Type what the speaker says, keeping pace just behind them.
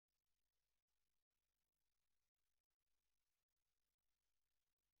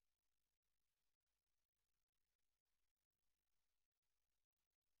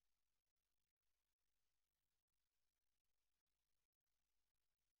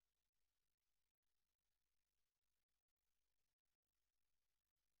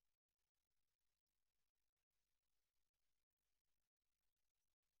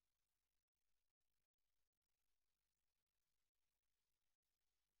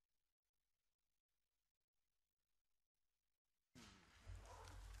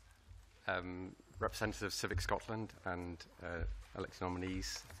representatives of Civic Scotland and elected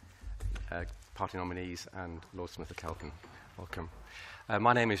nominees, party nominees, and Lord Smith of Kelvin. Welcome.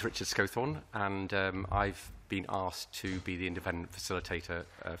 My name is Richard Scowthorne, and I've been asked to be the independent facilitator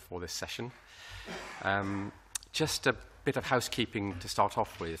for this session. Just a bit of housekeeping to start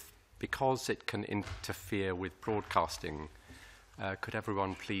off with. Because it can interfere with broadcasting, could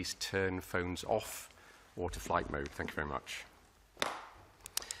everyone please turn phones off or to flight mode? Thank you very much.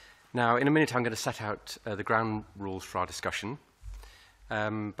 Now, in a minute, I'm going to set out the ground rules for our discussion,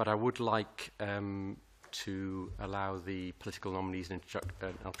 but I would like to allow the political nominees an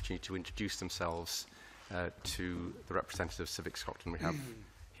opportunity to introduce themselves to the representatives of Civic Scotland we have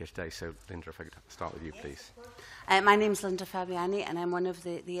here today. So, Linda, if I could start with you, please. My name is Linda Fabiani, and I'm one of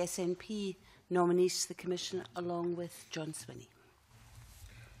the SNP nominees to the Commission, along with John Swinney.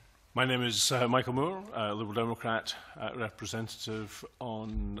 My name is Michael Moore, Liberal Democrat representative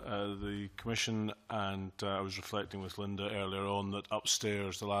on the Commission, and I was reflecting with Linda earlier on that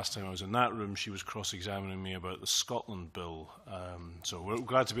upstairs, the last time I was in that room, she was cross-examining me about the Scotland Bill. So we're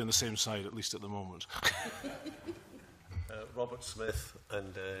glad to be on the same side, at least at the moment. Robert Smith,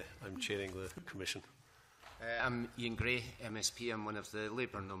 and I'm chairing the Commission. I'm Ian Gray, MSP. I'm one of the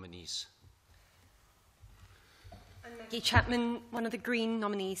Labour nominees. I'm Maggie Chapman, one of the Green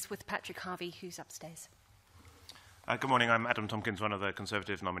nominees, with Patrick Harvey, who's upstairs. Good morning. I'm Adam Tompkins, one of the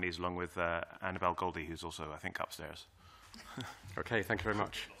Conservative nominees, along with Annabelle Goldie, who's also, I think, upstairs. Okay, thank you very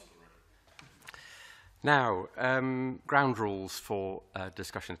much. Now, ground rules for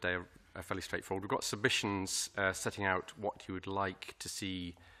discussion today are fairly straightforward. We've got submissions setting out what you would like to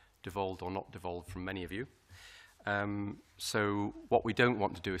see devolved or not devolved from many of you. So what we don't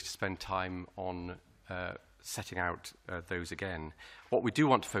want to do is to spend time on setting out those again. What we do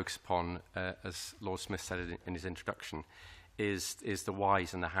want to focus upon, as Lord Smith said in his introduction, is the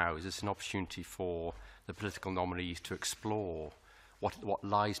whys and the hows. It's an opportunity for the political nominees to explore what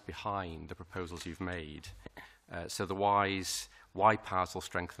lies behind the proposals you've made. So the whys, why powers will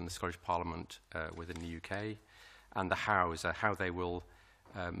strengthen the Scottish Parliament within the UK, and the hows, how they will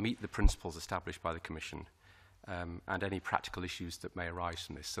meet the principles established by the Commission, and any practical issues that may arise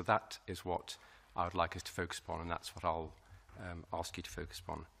from this. So that is what I would like us to focus upon, and that's what I'll ask you to focus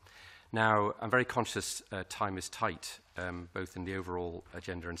upon. Now, I'm very conscious time is tight, both in the overall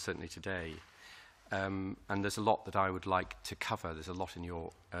agenda and certainly today. And there's a lot that I would like to cover. There's a lot in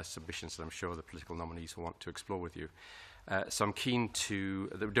your submissions that I'm sure the political nominees will want to explore with you. So I'm keen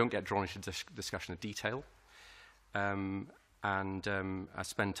that we don't get drawn into discussion of detail. I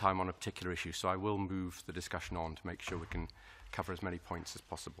spend time on a particular issue, so I will move the discussion on to make sure we can cover as many points as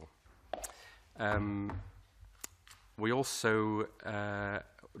possible. We also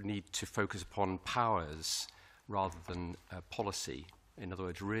need to focus upon powers rather than policy. In other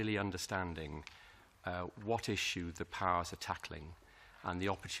words, really understanding what issue the powers are tackling and the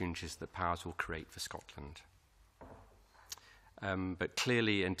opportunities that powers will create for Scotland. But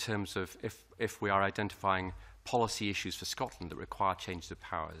clearly, in terms of if we are identifying policy issues for Scotland that require changes of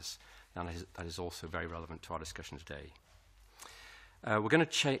powers, and that is also very relevant to our discussion today. We're going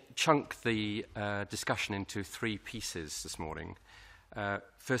to chunk the discussion into three pieces this morning.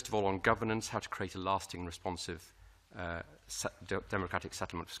 First of all, on governance, how to create a lasting, responsive democratic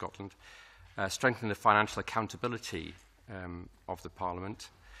settlement for Scotland. Strengthening the financial accountability of the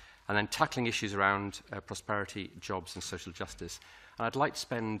Parliament. And then tackling issues around prosperity, jobs and social justice. And I'd like to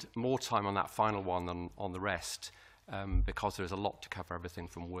spend more time on that final one than on the rest, because there's a lot to cover, everything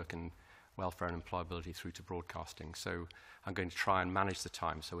from work and welfare and employability through to broadcasting. So I'm going to try and manage the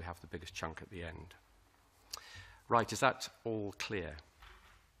time so we have the biggest chunk at the end. Right, is that all clear?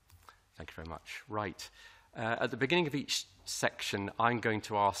 Thank you very much. Right. At the beginning of each section, I'm going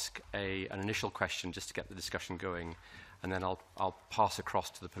to ask an initial question just to get the discussion going, and then I'll pass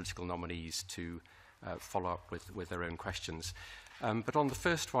across to the political nominees to follow up with their own questions. But on the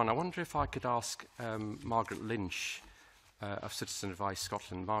first one, I wonder if I could ask Margaret Lynch of Citizen Advice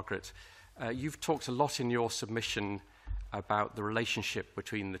Scotland. Margaret, you've talked a lot in your submission about the relationship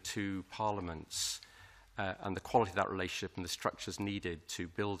between the two parliaments and the quality of that relationship and the structures needed to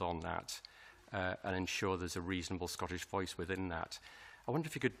build on that and ensure there's a reasonable Scottish voice within that. I wonder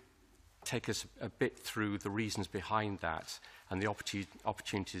if you could take us a bit through the reasons behind that and the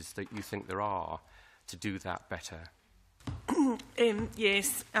opportunities that you think there are to do that better.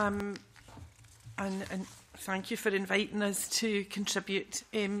 Yes, and thank you for inviting us to contribute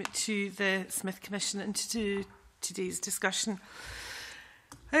to the Smith Commission and to today's discussion.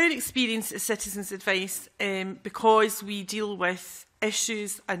 Our experience at Citizens Advice, because we deal with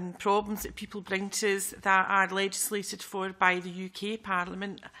issues and problems that people bring to us that are legislated for by the UK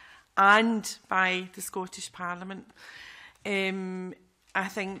Parliament, and by the Scottish Parliament, I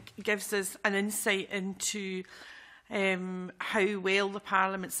think gives us an insight into how well the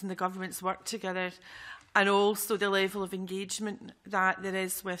parliaments and the governments work together, and also the level of engagement that there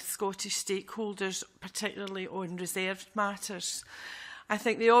is with Scottish stakeholders, particularly on reserved matters. I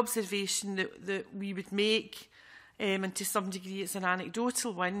think the observation that we would make, and to some degree it's an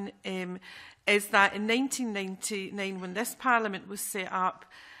anecdotal one, is that in 1999, when this Parliament was set up,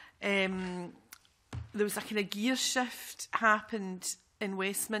 there was a kind of gear shift happened in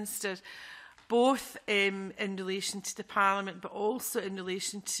Westminster, both in relation to the Parliament, but also in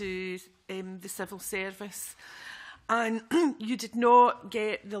relation to the civil service. And you did not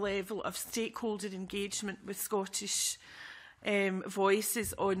get the level of stakeholder engagement with Scottish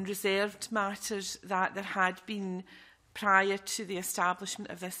voices on reserved matters that there had been prior to the establishment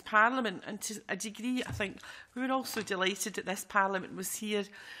of this Parliament. And to a degree, I think we were also delighted that this Parliament was here.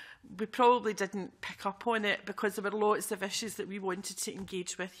 We probably didn't pick up on it because there were lots of issues that we wanted to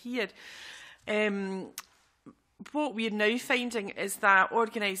engage with here. What we're now finding is that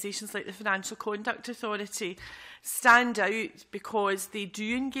organisations like the Financial Conduct Authority stand out because they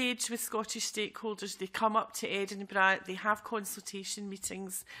do engage with Scottish stakeholders. They come up to Edinburgh, they have consultation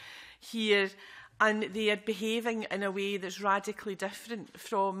meetings here, and they are behaving in a way that's radically different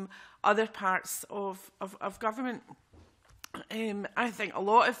from other parts of government. I think a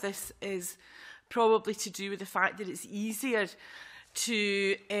lot of this is probably to do with the fact that it's easier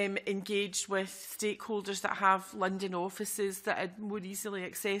to engage with stakeholders that have London offices that are more easily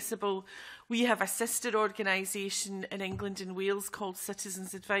accessible. We have a sister organisation in England and Wales called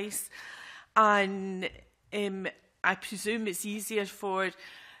Citizens Advice, and I presume it's easier for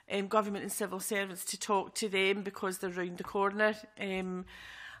government and civil servants to talk to them because they're round the corner.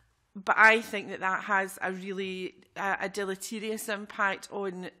 But I think that that has a really a deleterious impact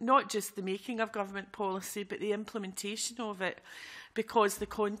on not just the making of government policy, but the implementation of it, because the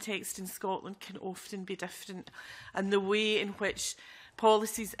context in Scotland can often be different, and the way in which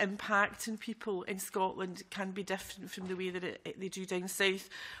policies impact on people in Scotland can be different from the way that they do down south.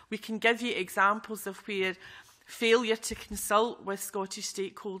 We can give you examples of where failure to consult with Scottish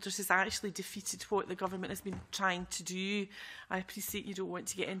stakeholders has actually defeated what the government has been trying to do. I appreciate you don't want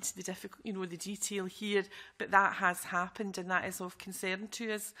to get into the the detail here, but that has happened, and that is of concern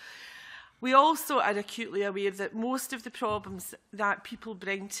to us. We also are acutely aware that most of the problems that people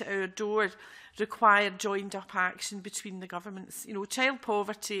bring to our door require joined-up action between the governments. Child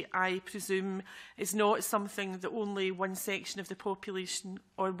poverty, I presume, is not something that only one section of the population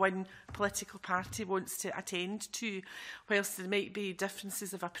or one political party wants to attend to, whilst there might be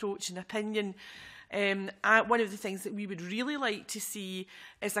differences of approach and opinion. One of the things that we would really like to see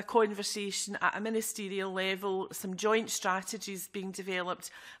is a conversation at a ministerial level, some joint strategies being developed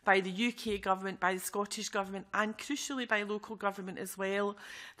by the UK government, by the Scottish government, and crucially by local government as well,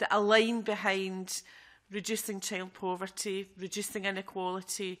 that align behind reducing child poverty, reducing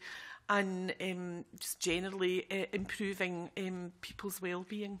inequality, and just generally improving people's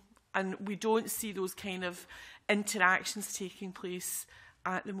well-being. And we don't see those kind of interactions taking place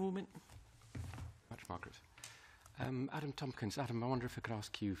at the moment. Much, Margaret. Adam Tompkins. Adam, I wonder if I could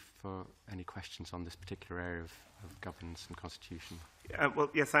ask you for any questions on this particular area of governance and constitution. Well,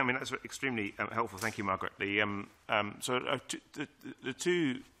 yes, I mean, that's extremely helpful. Thank you, Margaret. The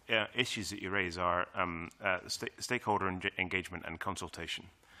two issues that you raise are stakeholder engagement and consultation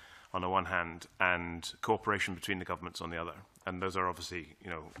on the one hand, and cooperation between the governments on the other. And those are obviously,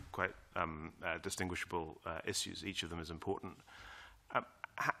 quite distinguishable issues. Each of them is important.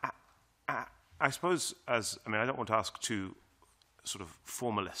 I suppose, I don't want to ask too sort of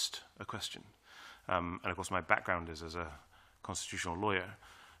formalist a question. And of course, my background is as a constitutional lawyer.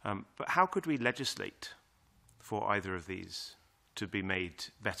 But how could we legislate for either of these to be made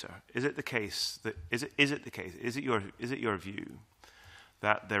better? Is it the case that is it your view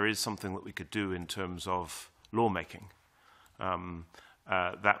that there is something that we could do in terms of lawmaking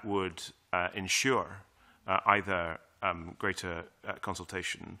that would ensure either greater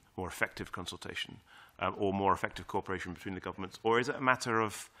consultation, more effective consultation, or more effective cooperation between the governments? Or is it a matter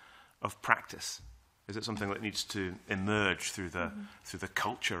of practice? Is it something that needs to emerge through the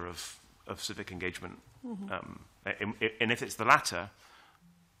culture of civic engagement? And if it's the latter,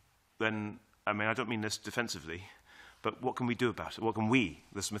 then, I don't mean this defensively, but what can we do about it? What can we,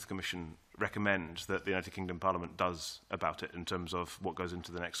 the Smith Commission, recommend that the United Kingdom Parliament does about it in terms of what goes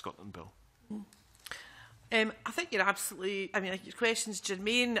into the next Scotland Bill? I think you're absolutely, your question's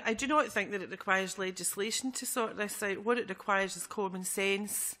germane. I do not think that it requires legislation to sort this out. What it requires is common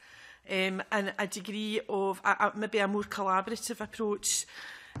sense and a degree of maybe a more collaborative approach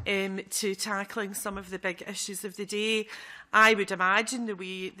to tackling some of the big issues of the day. I would imagine the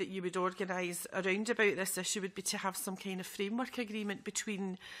way that you would organise around about this issue would be to have some kind of framework agreement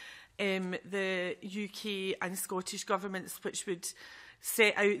between the UK and Scottish governments, which would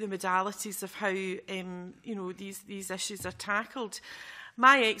set out the modalities of how these issues are tackled.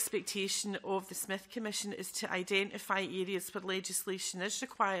 My expectation of the Smith Commission is to identify areas where legislation is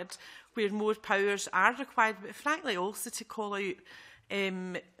required, where more powers are required, but frankly also to call out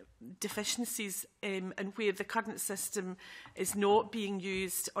deficiencies and where the current system is not being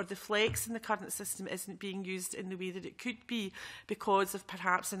used, or the flex in the current system isn't being used in the way that it could be because of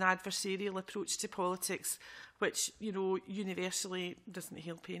perhaps an adversarial approach to politics, which, you know, universally doesn't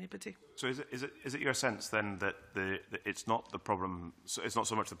help anybody. So is it your sense then that it's not the problem? So it's not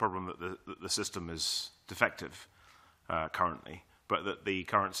so much the problem that the system is defective currently, but that the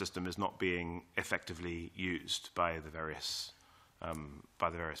current system is not being effectively used by the various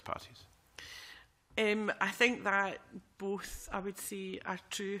parties? I think that both, I would say, are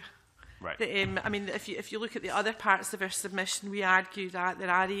true. Right. I mean, if you look at the other parts of our submission, we argue that there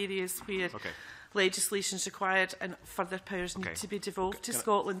are areas where legislation is required and further powers need to be devolved to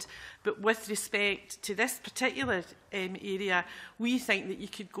Scotland. But with respect to this particular area, we think that you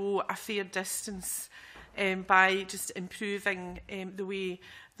could go a fair distance by just improving the way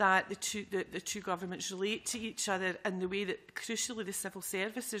that the two governments relate to each other, and the way that, crucially, the civil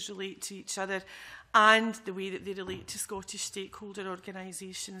services relate to each other, and the way that they relate to Scottish stakeholder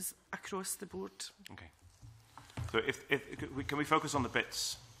organisations across the board. Okay. So can we focus on the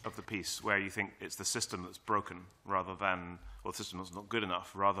bits of the piece where you think it's the system that's broken rather than, or the system that's not good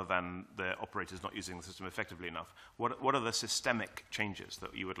enough, rather than the operators not using the system effectively enough? What are the systemic changes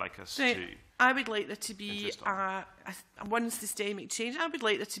that you would like us to? I would like there to be one systemic change. I would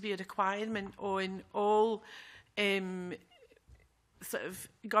like there to be a requirement on all sort of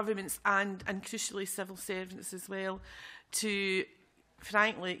governments and crucially civil servants as well to,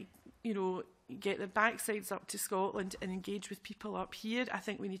 frankly, you know, get their backsides up to Scotland and engage with people up here. I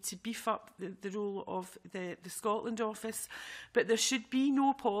think we need to beef up the role of the Scotland office, but there should be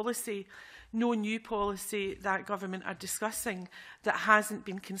no policy, no new policy that government are discussing that hasn't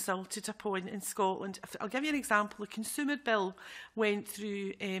been consulted upon in Scotland. I'll give you an example. The Consumer Bill went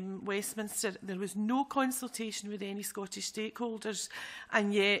through Westminster. There was no consultation with any Scottish stakeholders,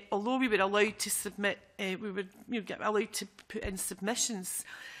 and yet, although we were allowed to submit, we were allowed to put in submissions,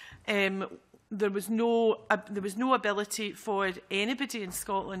 there was no ability for anybody in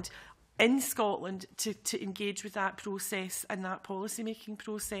Scotland to engage with that process and that policy-making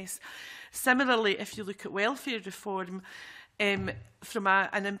process. Similarly, if you look at welfare reform, from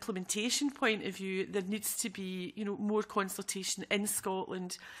an implementation point of view, there needs to be, you know, more consultation in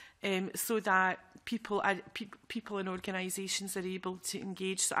Scotland so that people and organisations are able to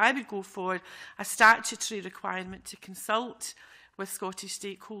engage. So I would go for a statutory requirement to consult with Scottish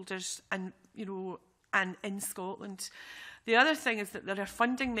stakeholders and in Scotland. The other thing is that there are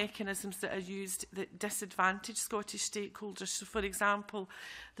funding mechanisms that are used that disadvantage Scottish stakeholders. So, for example,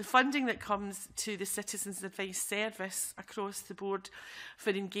 the funding that comes to the Citizens Advice Service across the board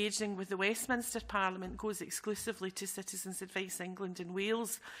for engaging with the Westminster Parliament goes exclusively to Citizens Advice England and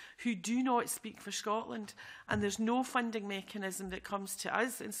Wales, who do not speak for Scotland. And there's no funding mechanism that comes to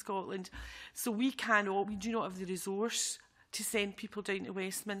us in Scotland. So we do not have the resource to send people down to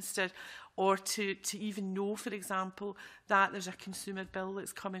Westminster, or to even know, for example, that there's a consumer bill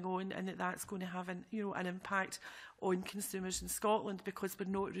that's coming on and that's going to have an impact on consumers in Scotland, because we're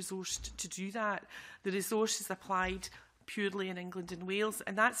not resourced to do that. The resource is applied purely in England and Wales,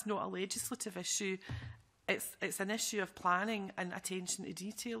 and that's not a legislative issue. It's an issue of planning and attention to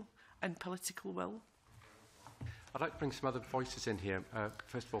detail and political will. I'd like to bring some other voices in here.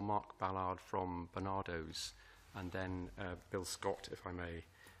 First of all, Mark Ballard from Barnardo's, and then Bill Scott, if I may,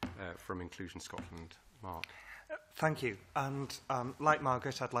 from Inclusion Scotland. Mark. Thank you. And like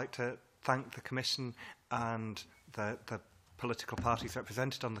Margaret, I'd like to thank the Commission and the political parties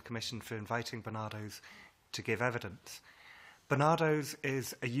represented on the Commission for inviting Barnardo's to give evidence. Barnardo's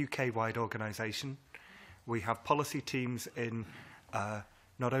is a UK-wide organisation. We have policy teams in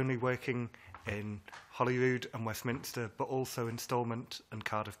not only working in Holyrood and Westminster, but also in Stormont and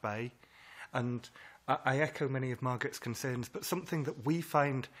Cardiff Bay. And I echo many of Margaret's concerns, but something that we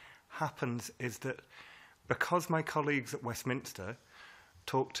find happens is that because my colleagues at Westminster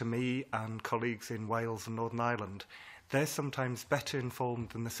talk to me and colleagues in Wales and Northern Ireland, they're sometimes better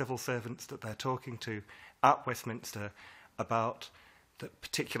informed than the civil servants that they're talking to at Westminster about the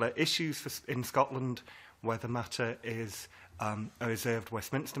particular issues in Scotland, where the matter is a reserved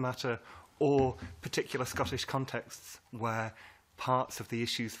Westminster matter, or particular Scottish contexts where parts of the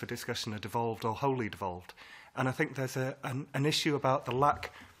issues for discussion are devolved or wholly devolved. And I think there's an issue about the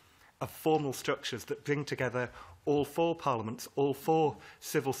lack of formal structures that bring together all four parliaments, all four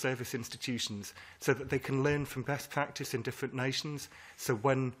civil service institutions, so that they can learn from best practice in different nations. So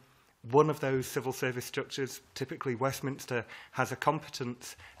when one of those civil service structures, typically Westminster, has a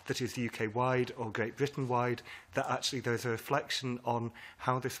competence that is UK-wide or Great Britain-wide, that actually there's a reflection on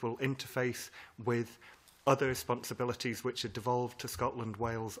how this will interface with other responsibilities which are devolved to Scotland,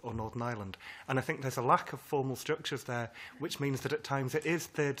 Wales or Northern Ireland. And I think there's a lack of formal structures there, which means that at times it is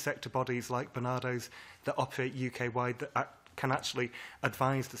third sector bodies like Barnardo's that operate UK-wide that can actually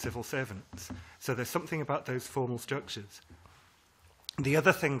advise the civil servants. So there's something about those formal structures. The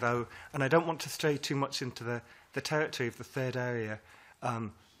other thing, though, and I don't want to stray too much into the territory of the third area,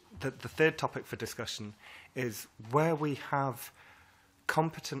 the third topic for discussion is where we have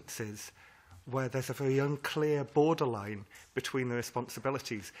competences where there's a very unclear borderline between the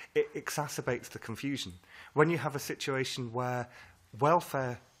responsibilities. It exacerbates the confusion. When you have a situation where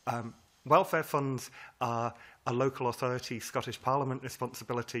welfare funds are a local authority, Scottish Parliament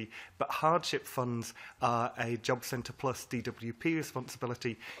responsibility, but hardship funds are a Job Centre Plus DWP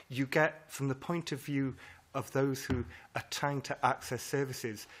responsibility, you get, from the point of view of those who are trying to access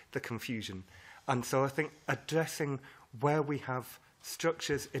services, the confusion. And so I think addressing where we have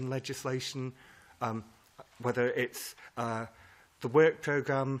structures in legislation, whether it's the work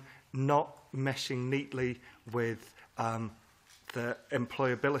programme not meshing neatly with the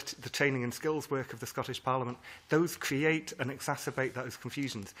employability, the training and skills work of the Scottish Parliament, those create and exacerbate those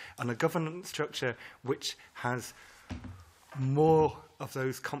confusions. And a governance structure which has more of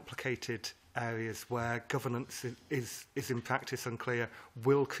those complicated areas where governance is in practice unclear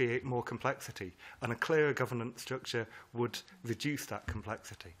will create more complexity. And a clearer governance structure would reduce that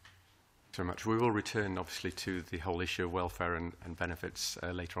complexity. Thanks very much. We will return, obviously, to the whole issue of welfare and benefits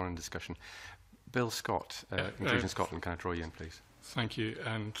later on in discussion. Bill Scott, Inclusion Scotland, can I draw you in, please? Thank you,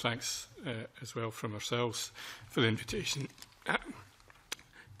 and thanks as well from ourselves for the invitation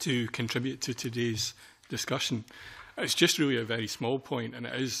to contribute to today's discussion. It's just really a very small point, and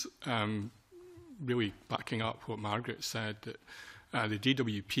it is really backing up what Margaret said, that the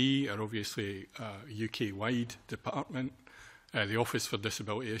DWP are obviously a UK-wide department. The Office for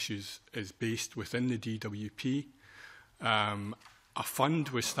Disability Issues is based within the DWP. A fund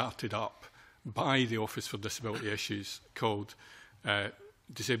was started up by the Office for Disability Issues called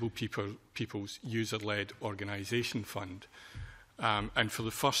Disabled People's User-Led Organisation Fund. And for the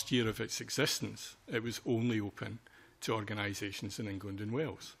first year of its existence, it was only open to organisations in England and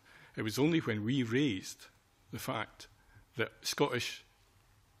Wales. It was only when we raised the fact that Scottish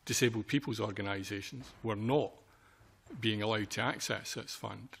disabled people's organisations were not being allowed to access its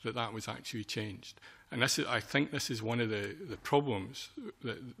fund that that was actually changed. And this is, I think this is one of the problems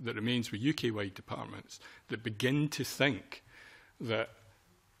that remains with UK-wide departments that begin to think that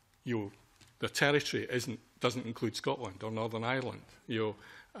the territory doesn't include Scotland or Northern Ireland,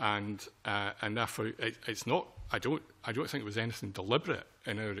 and therefore it's not. I don't think it was anything deliberate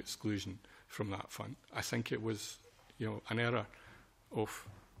in our exclusion from that fund. I think it was an error of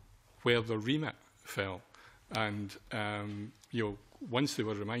where the remit fell, and once they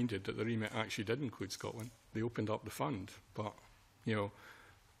were reminded that the remit actually did include Scotland, they opened up the fund. But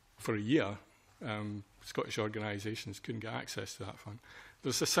for a year, Scottish organisations couldn't get access to that fund.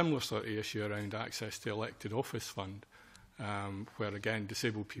 There's a similar sort of issue around access to elected office fund, where again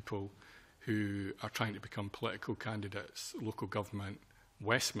disabled people who are trying to become political candidates, local government,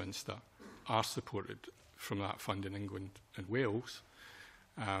 Westminster, are supported from that fund in England and Wales,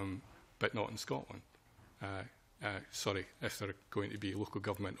 but not in Scotland. Sorry, if they're going to be local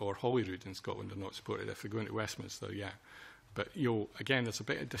government or Holyrood in Scotland, they're not supported. If they're going to Westminster, yeah. But again, there's a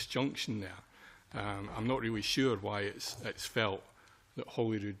bit of disjunction there. I'm not really sure why it's felt that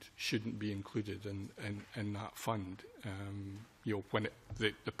Holyrood shouldn't be included in that fund. When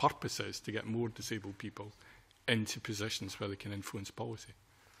the purpose is to get more disabled people into positions where they can influence policy.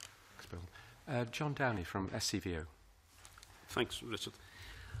 Thanks, Bill. John Downey from SCVO. Thanks, Richard.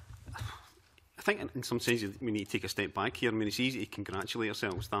 I think in some sense we need to take a step back here. I mean, it's easy to congratulate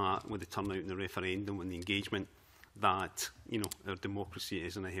ourselves that with the turnout in the referendum and the engagement that, our democracy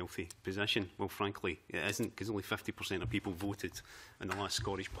is in a healthy position. Well, frankly, it isn't, because only 50% of people voted in the last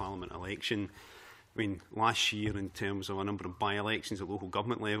Scottish Parliament election. I mean, last year, in terms of a number of by-elections at local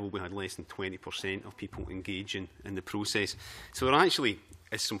government level, we had less than 20% of people engaging in the process. So there actually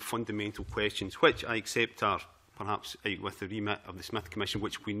is some fundamental questions, which I accept are perhaps out with the remit of the Smith Commission,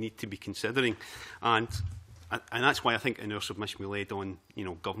 which we need to be considering. And that's why I think in our submission we led on,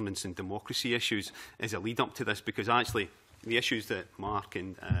 governance and democracy issues as a lead-up to this, because actually the issues that Mark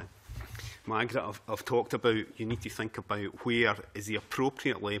and Margaret have talked about, you need to think about where is the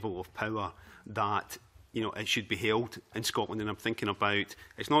appropriate level of power that it should be held in Scotland. And I'm thinking about,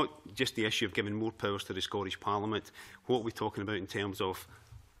 it's not just the issue of giving more powers to the Scottish Parliament. What are we talking about in terms of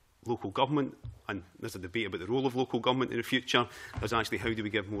local government? And there's a debate about the role of local government in the future. There's actually how do we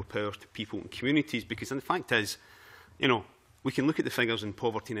give more power to people and communities? Because the fact is, we can look at the figures in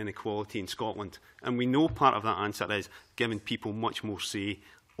poverty and inequality in Scotland, and we know part of that answer is giving people much more say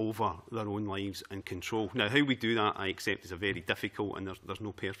over their own lives and control. Now, how we do that, I accept, is a very difficult, and there's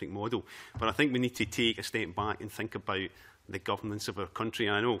no perfect model. But I think we need to take a step back and think about the governance of our country.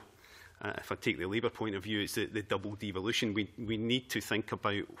 And I know, if I take the Labour point of view, it's the double devolution. We need to think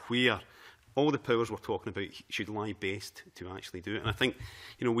about where all the powers we're talking about should lie best to actually do it. And I think,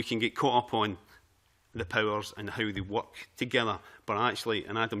 we can get caught up on the powers and how they work together. But actually,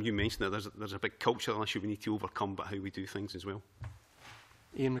 and Adam, you mentioned that there's a big cultural issue we need to overcome about how we do things as well.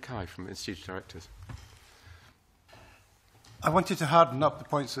 Ian Mackay from Institute of Directors. I wanted to harden up the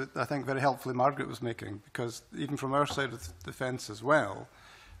points that I think very helpfully Margaret was making, because even from our side of the fence as well,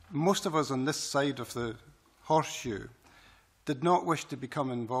 most of us on this side of the horseshoe did not wish to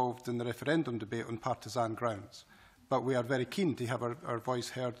become involved in the referendum debate on partisan grounds. But we are very keen to have our voice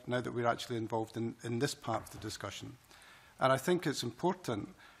heard now that we're actually involved in this part of the discussion. And I think it's important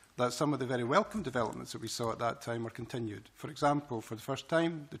that some of the very welcome developments that we saw at that time are continued. For example, for the first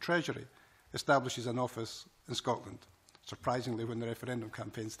time, the Treasury establishes an office in Scotland, surprisingly when the referendum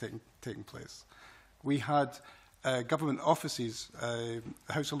campaign's taking place. We had government offices,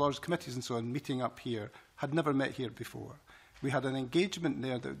 House of Lords committees and so on, meeting up here, had never met here before. We had an engagement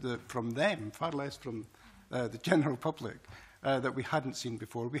there from them, far less from the general public, that we hadn't seen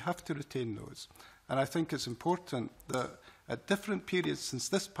before. We have to retain those. And I think it's important that at different periods since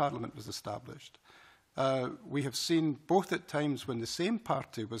this Parliament was established, we have seen both at times when the same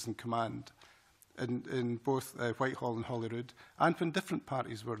party was in command in both Whitehall and Holyrood, and when different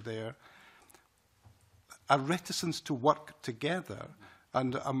parties were there, a reticence to work together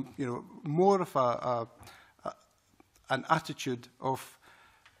and more of an attitude of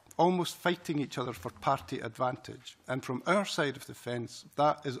almost fighting each other for party advantage. And from our side of the fence,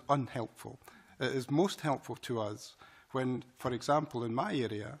 that is unhelpful. It is most helpful to us when, for example, in my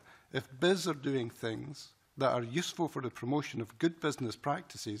area, if BIS are doing things that are useful for the promotion of good business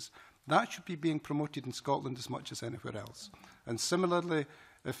practices, that should be being promoted in Scotland as much as anywhere else. And similarly,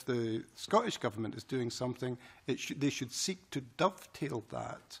 if the Scottish Government is doing something, they should seek to dovetail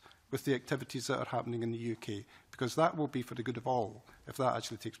that with the activities that are happening in the UK, because that will be for the good of all if that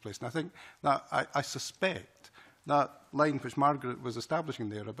actually takes place. And I think that I suspect that line which Margaret was establishing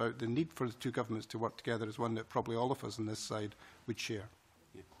there about the need for the two governments to work together is one that probably all of us on this side would share.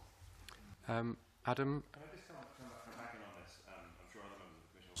 Adam? Can I just come back in on this? I'm sure other members of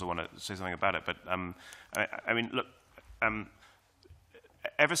the Commission also want to say something about it, but I mean, look,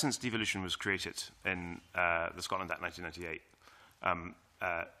 ever since devolution was created in the Scotland Act 1998,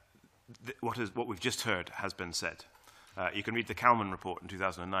 what we've just heard has been said. You can read the Calman report in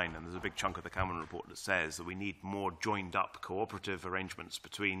 2009, and there's a big chunk of the Calman report that says that we need more joined-up cooperative arrangements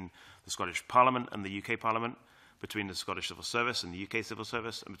between the Scottish Parliament and the UK Parliament, between the Scottish Civil Service and the UK Civil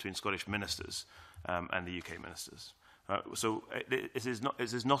Service, and between Scottish ministers and the UK ministers. So this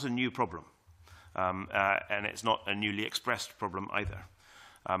is not a new problem, and it's not a newly expressed problem either.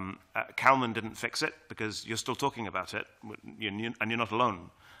 Calman didn't fix it because you're still talking about it, and you're not alone.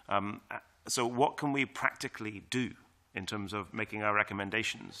 So what can we practically do in terms of making our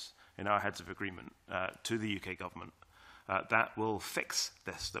recommendations in our heads of agreement to the UK government that will fix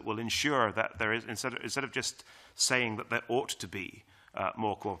this, that will ensure that there is, instead of just saying that there ought to be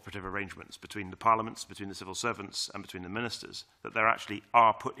more cooperative arrangements between the parliaments, between the civil servants and between the ministers, that there actually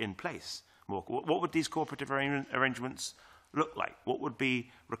are put in place more. What would these cooperative arrangements look like? What would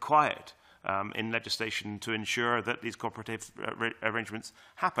be required in legislation to ensure that these cooperative arrangements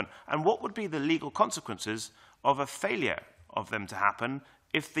happen? And what would be the legal consequences of a failure of them to happen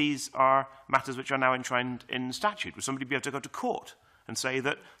if these are matters which are now enshrined in statute? Would somebody be able to go to court and say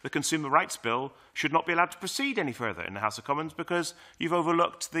that the Consumer Rights Bill should not be allowed to proceed any further in the House of Commons because you've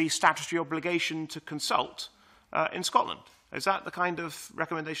overlooked the statutory obligation to consult in Scotland? Is that the kind of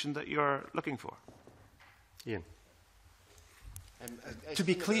recommendation that you're looking for? Ian. To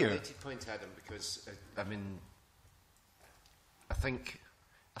be clear, a related point, Adam, because I mean, I think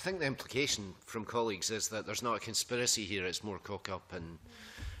the implication from colleagues is that there's not a conspiracy here; it's more cock up and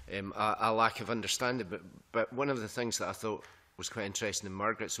a lack of understanding. But one of the things that I thought was quite interesting in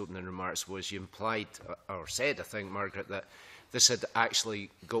Margaret's opening remarks was you implied, or said, I think, Margaret, that this had actually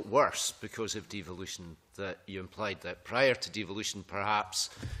got worse because of devolution, that you implied that prior to devolution, perhaps,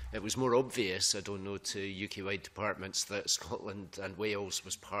 it was more obvious, I don't know, to UK-wide departments that Scotland and Wales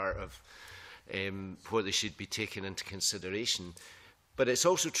was part of what they should be taken into consideration. But it's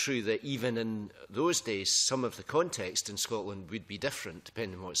also true that even in those days, some of the context in Scotland would be different,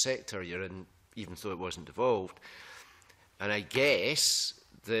 depending on what sector you're in, even though it wasn't devolved. And I guess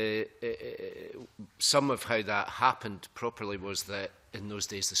some of how that happened properly was that in those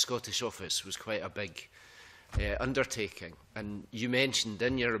days the Scottish office was quite a big undertaking. And you mentioned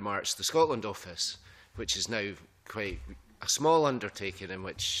in your remarks the Scotland office, which is now quite a small undertaking in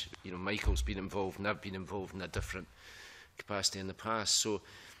which Michael's been involved and I've been involved in a different capacity in the past. So,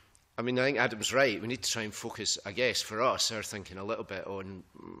 I mean, I think Adam's right. We need to try and focus, I guess, for us, our thinking a little bit on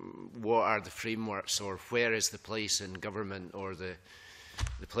what are the frameworks, or where is the place in government, or the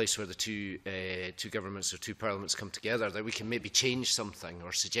place where the two governments or two parliaments come together, that we can maybe change something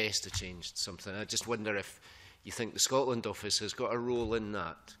or suggest to change something. I just wonder if you think the Scotland office has got a role in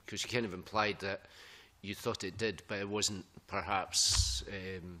that, because you kind of implied that you thought it did, but it wasn't perhaps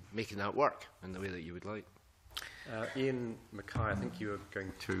making that work in the way that you would like. Ian Mackay, I think you were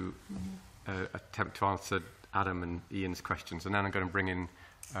going to attempt to answer Adam and Ian's questions, and then I'm going to bring in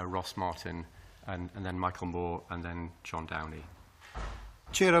Ross Martin, and then Michael Moore, and then John Downey.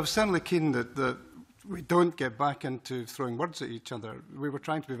 Chair, I was certainly keen that we don't get back into throwing words at each other. We were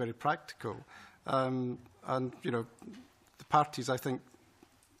trying to be very practical. And, the parties, I think,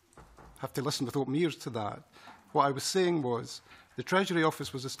 have to listen with open ears to that. What I was saying was the Treasury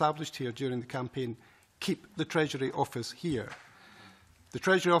Office was established here during the campaign. Keep the Treasury Office here. The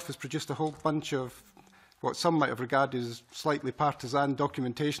Treasury Office produced a whole bunch of what some might have regarded as slightly partisan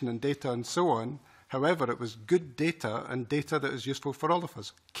documentation and data and so on. However, it was good data and data that is useful for all of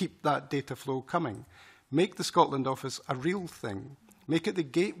us. Keep that data flow coming. Make the Scotland Office a real thing. Make it the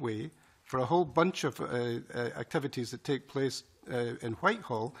gateway for a whole bunch of activities that take place in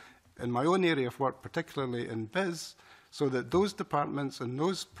Whitehall, in my own area of work, particularly in BIS, so that those departments and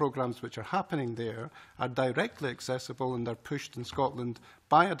those programmes which are happening there are directly accessible and are pushed in Scotland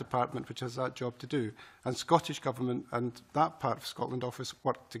by a department which has that job to do. And Scottish Government and that part of Scotland Office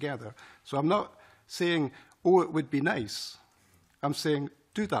work together. So I'm not saying, oh, it would be nice. I'm saying,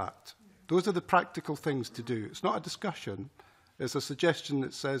 do that. Those are the practical things to do. It's not a discussion. It's a suggestion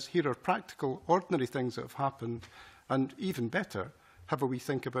that says, here are practical, ordinary things that have happened, and even better, have a wee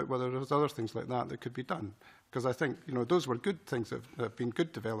think about whether there's other things like that that could be done. Because I think, those were good things that have been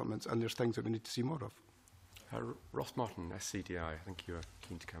good developments, and there's things that we need to see more of. Ross Martin, SCDI, I think you were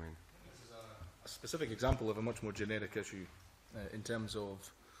keen to come in. This is a specific example of a much more generic issue in terms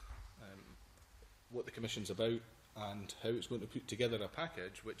of what the Commission's about and how it's going to put together a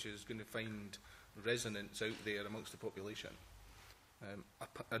package which is going to find resonance out there amongst the population.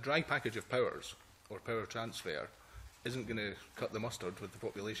 A dry package of powers or power transfer isn't going to cut the mustard with the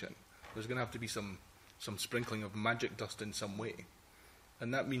population. There's going to have to be some sprinkling of magic dust in some way.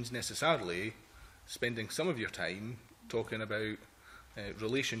 And that means necessarily spending some of your time talking about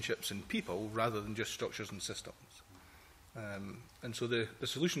relationships and people rather than just structures and systems. And so the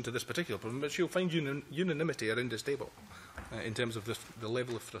solution to this particular problem, which you'll find unanimity around this table in terms of the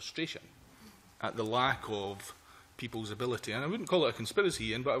level of frustration at the lack of people's ability, and I wouldn't call it a conspiracy,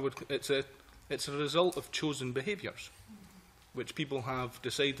 Ian, but it's a result of chosen behaviours, which people have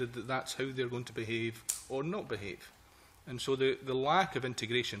decided that that's how they're going to behave or not behave. And so the lack of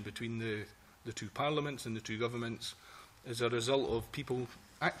integration between the two parliaments and the two governments is a result of people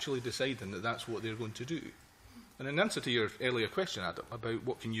actually deciding that that's what they're going to do. And in answer to your earlier question, Adam, about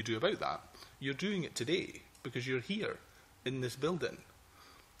what can you do about that, you're doing it today because you're here in this building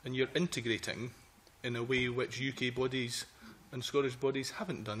and you're integrating in a way which UK bodies and Scottish bodies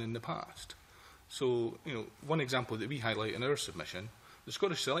haven't done in the past. So, one example that we highlight in our submission, the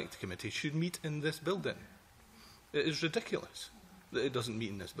Scottish Select Committee should meet in this building. It is ridiculous that it doesn't meet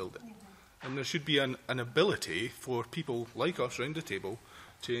in this building. And there should be an ability for people like us around the table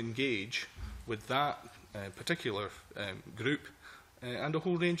to engage with that particular group and a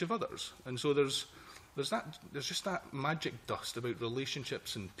whole range of others. And so there's just that magic dust about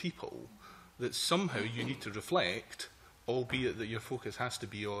relationships and people that somehow you need to reflect, albeit that your focus has to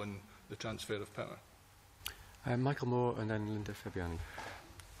be on the transfer of power. Michael Moore and then Linda Fabiani.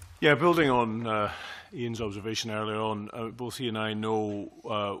 Yeah, building on Ian's observation earlier on, both he and I know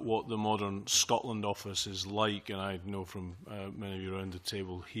what the modern Scotland office is like, and I know from many of you around the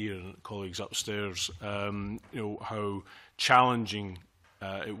table here and colleagues upstairs, how challenging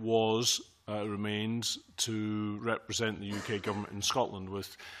it was remains to represent the UK government in Scotland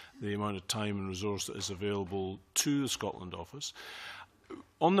with the amount of time and resource that is available to the Scotland office.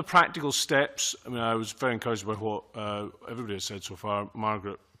 On the practical steps, I mean, I was very encouraged by what everybody has said so far.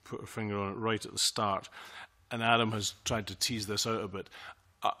 Margaret put her finger on it right at the start, and Adam has tried to tease this out a bit.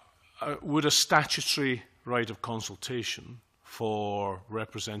 Would a statutory right of consultation for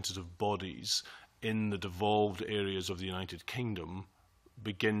representative bodies in the devolved areas of the United Kingdom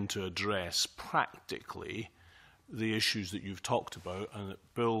begin to address practically the issues that you've talked about and that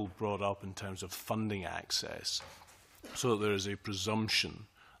Bill brought up in terms of funding access, so that there is a presumption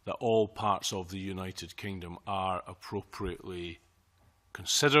that all parts of the United Kingdom are appropriately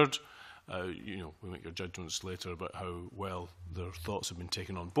considered? You know, we make your judgments later about how well their thoughts have been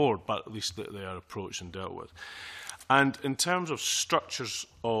taken on board, but at least that they are approached and dealt with. And in terms of structures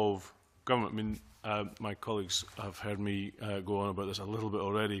of government, I mean, my colleagues have heard me go on about this a little bit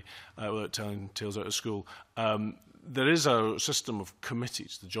already without telling tales out of school. There is a system of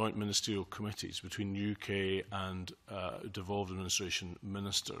committees, the joint ministerial committees between UK and devolved administration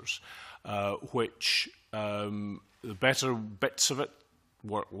ministers, which the better bits of it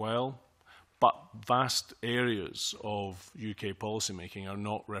work well, but vast areas of UK policymaking are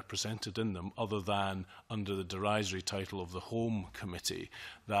not represented in them other than under the derisory title of the Home Committee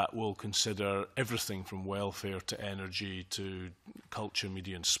that will consider everything from welfare to energy to culture,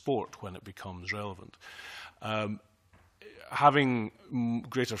 media and sport when it becomes relevant. Having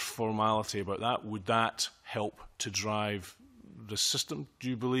greater formality about that, would that help to drive the system, do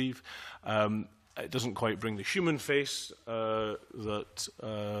you believe? It doesn't quite bring the human face that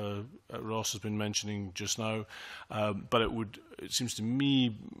Ross has been mentioning just now, but it seems to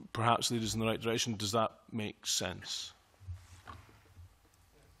me, perhaps lead us in the right direction. Does that make sense?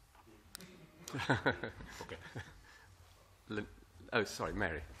 Okay. Oh, sorry,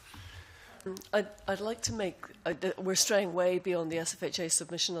 Mary. I'd like to make, we're straying way beyond the SFHA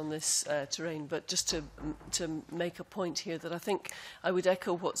submission on this terrain, but just to make a point here that I think I would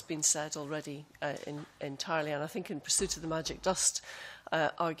echo what's been said already entirely, and I think in pursuit of the magic dust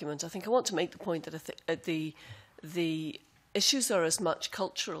argument, I think I want to make the point that the issues are as much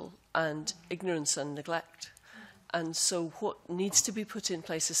cultural and ignorance and neglect. And so what needs to be put in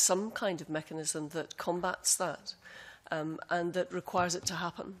place is some kind of mechanism that combats that. And that requires it to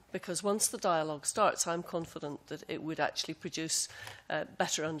happen. Because once the dialogue starts, I'm confident that it would actually produce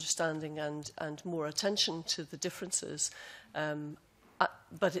better understanding and more attention to the differences.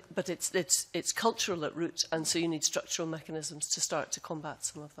 But it's cultural at root, and so you need structural mechanisms to start to combat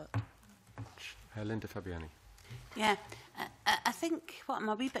some of that. Linda Fabiani. Yeah, I think what I'm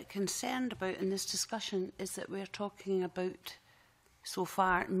a wee bit concerned about in this discussion is that we're talking about, so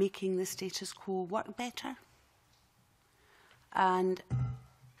far, making the status quo work better. And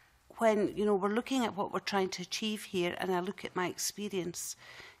when, you know, we're looking at what we're trying to achieve here, and I look at my experience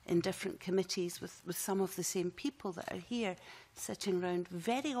in different committees with some of the same people that are here sitting around,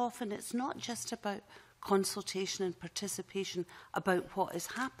 very often it's not just about consultation and participation about what is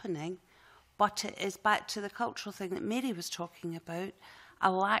happening, but it is back to the cultural thing that Mary was talking about, a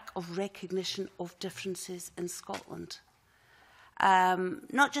lack of recognition of differences in Scotland.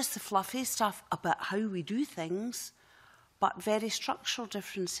 Not just the fluffy stuff about how we do things, but very structural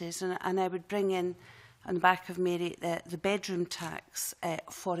differences. And I would bring in, on the back of Mary, the bedroom tax,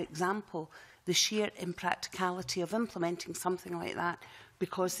 for example, the sheer impracticality of implementing something like that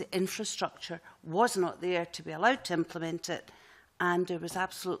because the infrastructure was not there to be allowed to implement it, and there was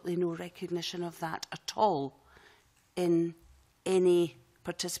absolutely no recognition of that at all in any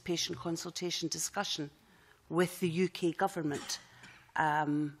participation, consultation, discussion with the UK government,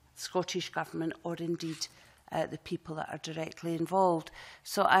 Scottish government, or indeed the people that are directly involved.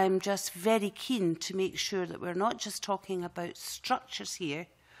 So I'm just very keen to make sure that we're not just talking about structures here,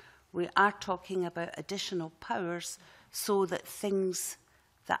 we are talking about additional powers so that things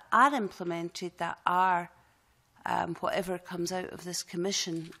that are implemented, that are whatever comes out of this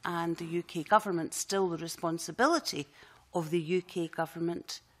Commission and the UK government, still the responsibility of the UK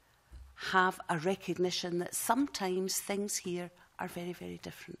government, have a recognition that sometimes things here are very, very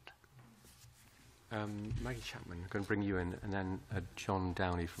different. Maggie Chapman, I'm going to bring you in, and then John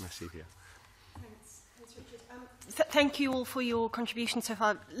Downey from SCVA. Thanks, Richard. Thank you all for your contribution so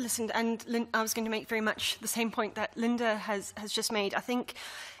far. Listened, and I was going to make very much the same point that Linda has just made. I think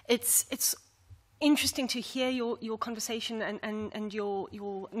it's interesting to hear your conversation and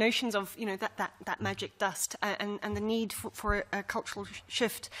your notions of, you know, that magic dust and the need for a cultural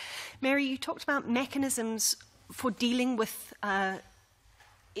shift. Mary, you talked about mechanisms for dealing with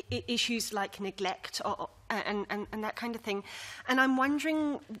issues like neglect and that kind of thing. And I'm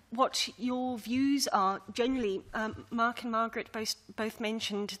wondering what your views are generally. Mark and Margaret both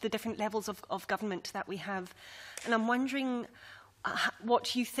mentioned the different levels of government that we have. And I'm wondering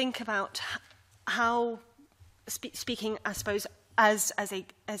what you think about how, speaking, I suppose, as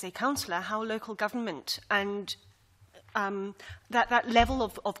a councillor, how local government and that level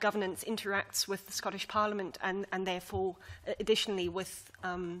of governance interacts with the Scottish Parliament and therefore additionally with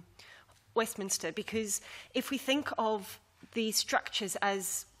Westminster. Because if we think of these structures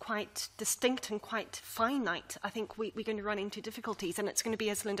as quite distinct and quite finite, I think we're going to run into difficulties, and it's going to be,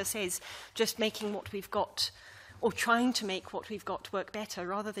 as Linda says, just making what we've got, or trying to make what we've got work better,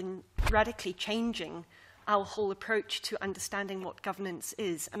 rather than radically changing our whole approach to understanding what governance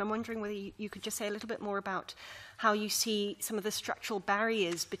is. And I'm wondering whether you could just say a little bit more about how you see some of the structural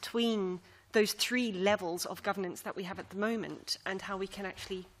barriers between those three levels of governance that we have at the moment, and how we can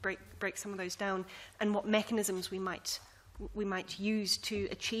actually break some of those down, and what mechanisms we might use to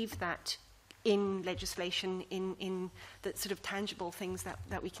achieve that in legislation, in the sort of tangible things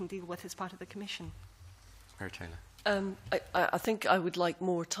that we can deal with as part of the Commission. Mary Taylor. I think I would like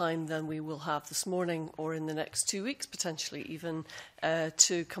more time than we will have this morning or in the next 2 weeks, potentially even,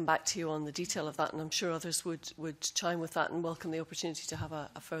 to come back to you on the detail of that. And I'm sure others would chime with that and welcome the opportunity to have a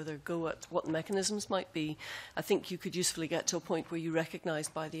further go at what the mechanisms might be. I think you could usefully get to a point where you recognise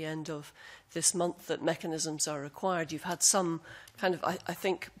by the end of this month that mechanisms are required. You've had some kind of, I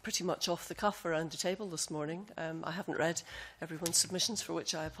think, pretty much off the cuff around the table this morning. I haven't read everyone's submissions, for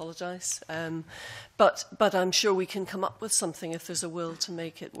which I apologise. But I'm sure we can come up with something if there's a will to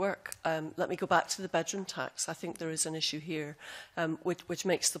make it work. Let me go back to the bedroom tax. I think there is an issue here, which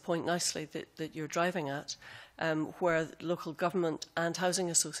makes the point nicely that you're driving at, where local government and housing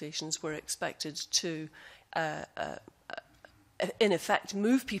associations were expected to in effect,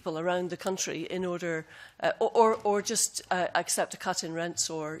 move people around the country in order, or just accept a cut in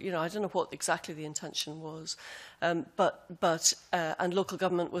rents, or, you know, I don't know what exactly the intention was. And local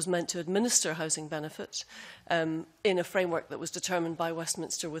government was meant to administer housing benefit in a framework that was determined by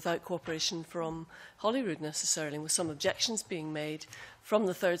Westminster without cooperation from Holyrood necessarily, with some objections being made from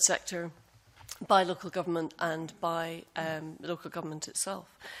the third sector, by local government and by local government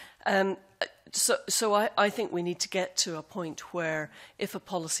itself. So I think we need to get to a point where, if a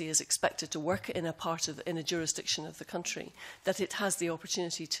policy is expected to work in a jurisdiction of the country, that it has the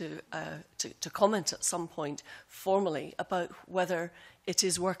opportunity to comment at some point formally about whether it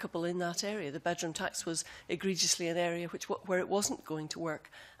is workable in that area. The bedroom tax was egregiously an area where it wasn't going to work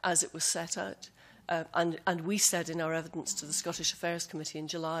as it was set out, and we said in our evidence to the Scottish Affairs Committee in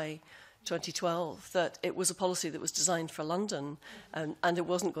July 2012 that it was a policy that was designed for London, and it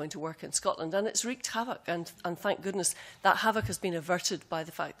wasn't going to work in Scotland, and it's wreaked havoc, and thank goodness that havoc has been averted by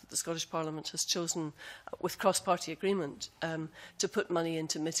the fact that the Scottish Parliament has chosen, with cross-party agreement, to put money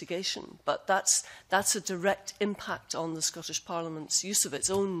into mitigation. But that's a direct impact on the Scottish Parliament's use of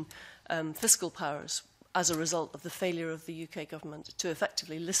its own fiscal powers as a result of the failure of the UK government to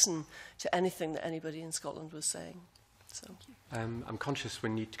effectively listen to anything that anybody in Scotland was saying. So. I'm conscious we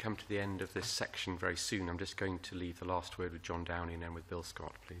need to come to the end of this section very soon. I'm just going to leave the last word with John Downey and then with Bill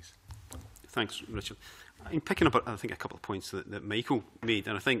Scott, please. Thanks, Richard. I'm picking up, I think, a couple of points that Michael made,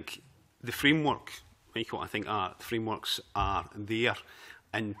 and I think the framework, Michael, the frameworks are there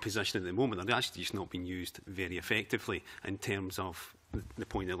in position at the moment. They're actually just not being used very effectively in terms of the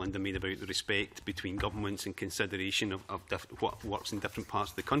point that Linda made about the respect between governments and consideration of what works in different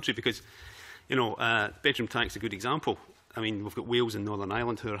parts of the country, because you know, bedroom tax is a good example. I mean, we've got Wales and Northern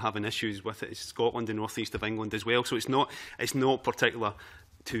Ireland who are having issues with it. It's Scotland and North East of England as well. So it's not particular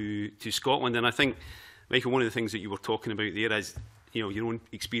to Scotland. And I think, Michael, one of the things that you were talking about there is, you know, your own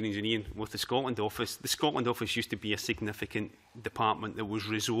experience in Ian with the Scotland office. The Scotland office used to be a significant department that was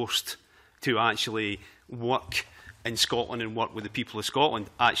resourced to actually work in Scotland and work with the people of Scotland.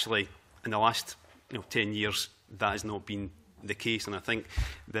 Actually, in the last 10 years, that has not been the case, and I think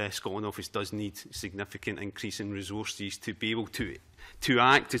the Scotland Office does need significant increase in resources to be able to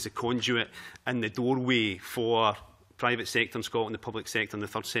act as a conduit in the doorway for private sector in Scotland, the public sector and the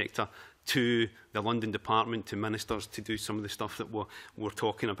third sector, to the London department, to ministers, to do some of the stuff that we're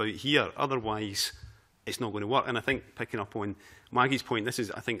talking about here. Otherwise, it's not going to work. And I think, picking up on Maggie's point, this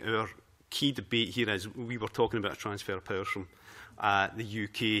is, I think, our key debate here is we were talking about a transfer of powers from the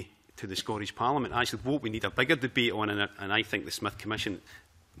UK to the Scottish Parliament. Actually, what we need a bigger debate on, and I think the Smith Commission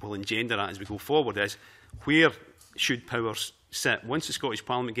will engender that as we go forward, is where should powers sit? Once the Scottish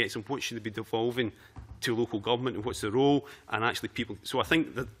Parliament gets them, what should they be devolving to local government, and what's the role? And actually people... So I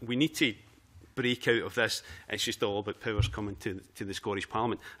think that we need to break out of this, it's just all about powers coming to the Scottish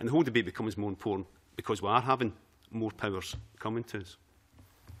Parliament. And the whole debate becomes more important because we are having more powers coming to us.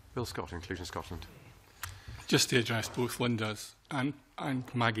 Bill Scott, Inclusion Scotland. Just to address both Linda's and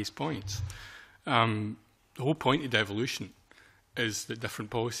Maggie's points, the whole point of devolution is that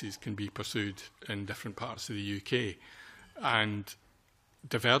different policies can be pursued in different parts of the UK, and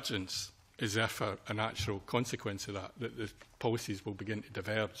divergence is therefore a natural consequence of that the policies will begin to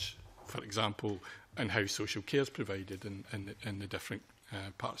diverge, for example, in how social care is provided in the different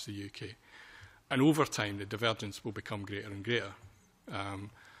parts of the UK. And over time, the divergence will become greater and greater.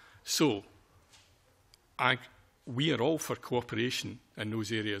 We are all for cooperation in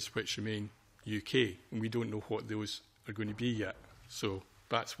those areas which remain UK, and we don't know what those are going to be yet. So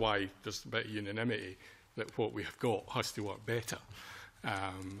that's why there's a bit of unanimity that what we have got has to work better,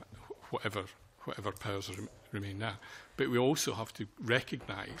 whatever powers remain there. But we also have to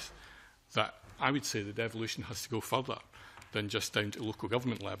recognise that I would say the devolution has to go further than just down to local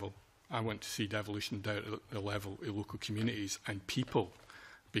government level. I want to see devolution down at the level of local communities and people,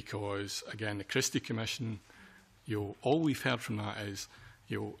 because, again, the Christie Commission, all we've heard from that is,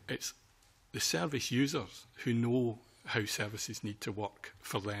 it's the service users who know how services need to work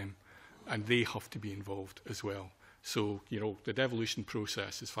for them, and they have to be involved as well. So, the devolution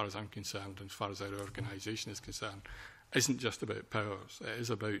process, as far as I'm concerned, and as far as our organisation is concerned, isn't just about powers. It is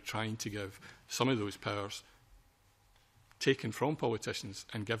about trying to give some of those powers taken from politicians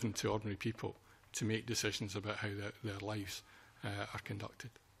and given to ordinary people to make decisions about how their lives are conducted.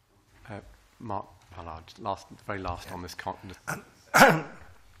 Mark Ballard, very last on this.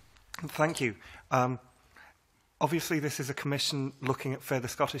 Thank you. Obviously, this is a commission looking at further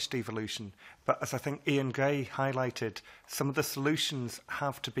Scottish devolution, but as I think Ian Gray highlighted, some of the solutions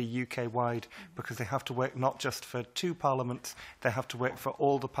have to be UK-wide because they have to work not just for 2 parliaments, they have to work for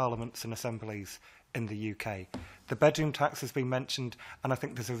all the parliaments and assemblies in the UK. The bedroom tax has been mentioned, and I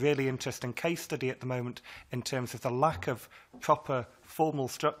think there's a really interesting case study at the moment in terms of the lack of proper formal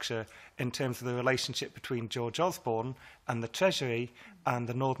structure in terms of the relationship between George Osborne and the Treasury and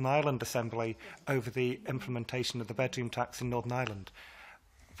the Northern Ireland Assembly over the implementation of the bedroom tax in Northern Ireland.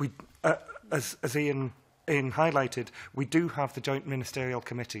 As Ian highlighted, we do have the joint ministerial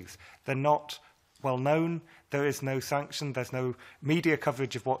committees. They're not well known, there is no sanction, there's no media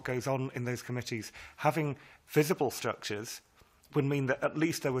coverage of what goes on in those committees. Having visible structures would mean that at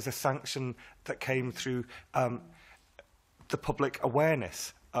least there was a sanction that came through the public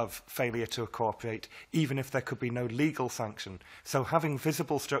awareness of failure to cooperate, even if there could be no legal sanction. So having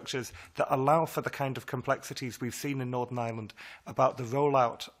visible structures that allow for the kind of complexities we've seen in Northern Ireland about the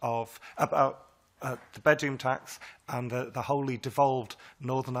rollout of, the bedroom tax and the wholly devolved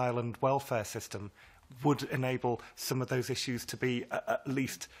Northern Ireland welfare system would enable some of those issues to be at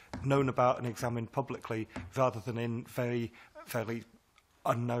least known about and examined publicly rather than in very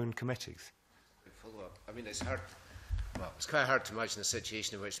unknown committees. Follow up. I mean, it's hard. Well, it's quite hard to imagine a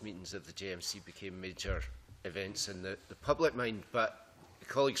situation in which meetings of the JMC became major events in the public mind, but the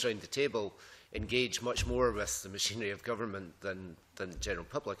colleagues around the table engage much more with the machinery of government than the general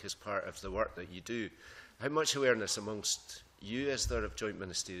public as part of the work that you do. How much awareness amongst you is there of joint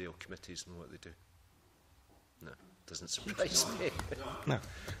ministerial committees and what they do? No, doesn't surprise me. No.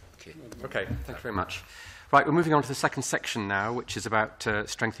 Okay, thank you very much. Right, we're moving on to the second section now, which is about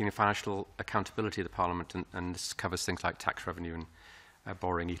strengthening the financial accountability of the Parliament, and this covers things like tax revenue and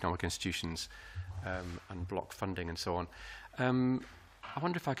borrowing economic institutions and block funding and so on. I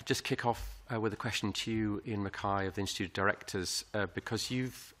wonder if I could just kick off with a question to you, Ian Mackay of the Institute of Directors, because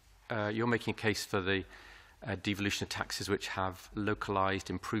you're making a case for the devolution of taxes which have localised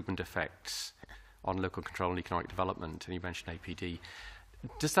improvement effects on local control and economic development, and you mentioned APD.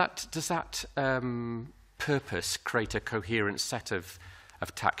 Does that purpose create a coherent set of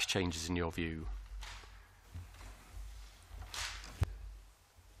tax changes in your view?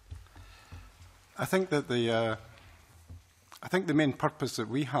 I think that the main purpose that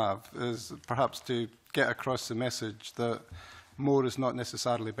we have is perhaps to get across the message that more is not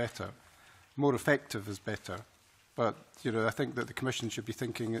necessarily better. More effective is better. But I think that the Commission should be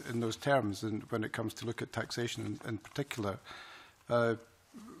thinking in those terms, and when it comes to look at taxation in particular.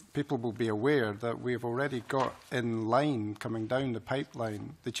 People will be aware that we have already got in line, coming down the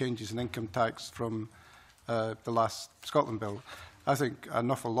pipeline, the changes in income tax from the last Scotland bill. I think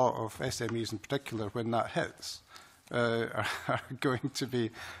an awful lot of SMEs in particular, when that hits, are going to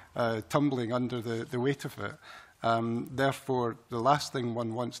be tumbling under the weight of it. Therefore, the last thing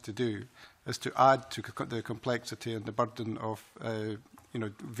one wants to do is to add to the complexity and the burden of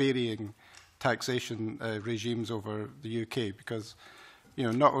varying taxation regimes over the UK, because you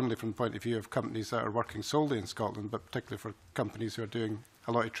know, not only from the point of view of companies that are working solely in Scotland, but particularly for companies who are doing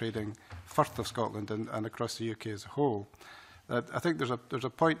a lot of trading firth of Scotland and across the UK as a whole. I think there's a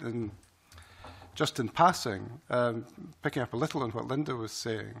point in, just in passing, picking up a little on what Linda was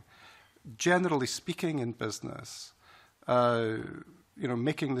saying. Generally speaking, in business, you know,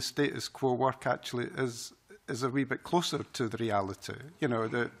 making the status quo work actually is a wee bit closer to the reality. You know,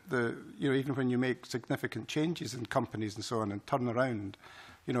 you know, even when you make significant changes in companies and so on, and turn around,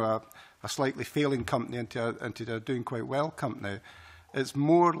 you know, a slightly failing company into a doing quite well company, it's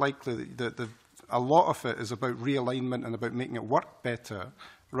more likely that a lot of it is about realignment and about making it work better,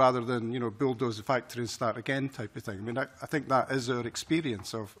 rather than, you know, bulldoze the factory and start again type of thing. I mean, I think that is our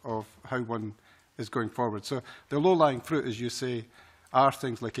experience of how one is going forward. So the low-lying fruit, as you say, are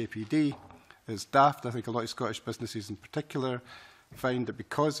things like APD. It's daft. I think a lot of Scottish businesses in particular find that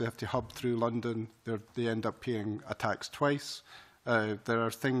because they have to hub through London, they end up paying a tax twice. There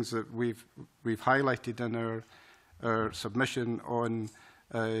are things that we've highlighted in our submission on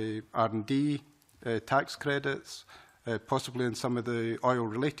R&D tax credits, possibly in some of the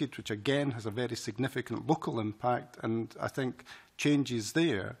oil-related, which again has a very significant local impact, and I think changes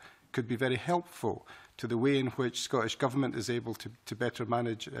there could be very helpful to the way in which Scottish Government is able to better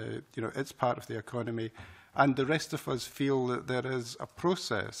manage you know, its part of the economy. And the rest of us feel that there is a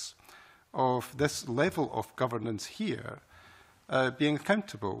process of this level of governance here being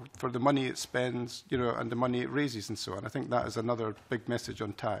accountable for the money it spends, you know, and the money it raises and so on. I think that is another big message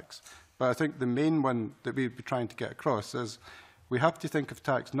on tax. But I think the main one that we'd be trying to get across is we have to think of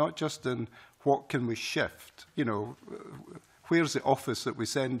tax not just in what can we shift, you know, where's the office that we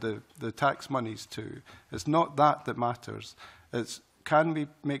send the tax monies to. It's not that matters. It's can we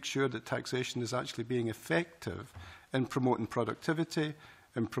make sure that taxation is actually being effective in promoting productivity,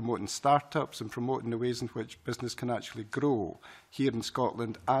 in promoting startups, in promoting the ways in which business can actually grow here in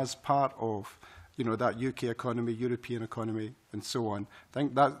Scotland as part of, you know, that UK economy, European economy, and so on. I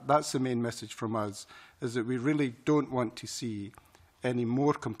think that's the main message from us, is that we really don't want to see any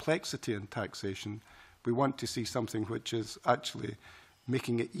more complexity in taxation. We want to see something which is actually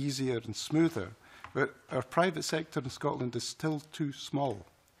making it easier and smoother. But our private sector in Scotland is still too small.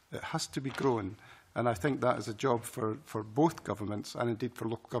 It has to be grown. And I think that is a job for both governments, and indeed for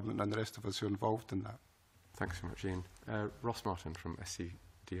local government and the rest of us who are involved in that. Thanks so much, Ian. Ross Martin from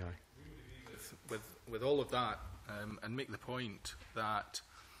SCDI. With all of that, and make the point that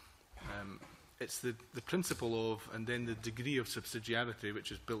it's the principle of, and then the degree of subsidiarity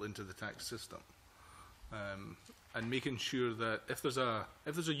which is built into the tax system, and making sure that if there's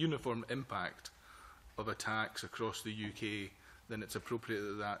a uniform impact of a tax across the UK, then it's appropriate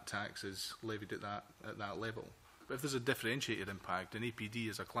that that tax is levied at that level. But if there's a differentiated impact, and APD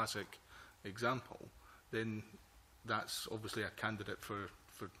is a classic example, then that's obviously a candidate for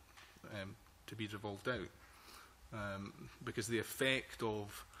to be revolved out, because the effect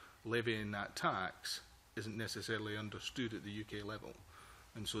of levying that tax isn't necessarily understood at the UK level.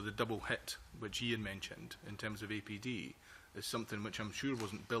 And so the double hit, which Ian mentioned in terms of APD, is something which I'm sure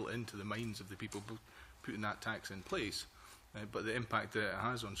wasn't built into the minds of the people putting that tax in place, but the impact that it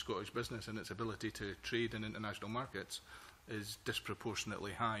has on Scottish business and its ability to trade in international markets is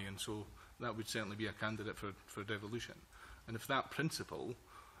disproportionately high, and so that would certainly be a candidate for devolution. And if that principle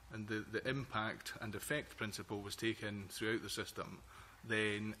and the impact and effect principle was taken throughout the system,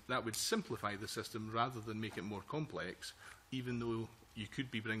 then that would simplify the system rather than make it more complex, even though you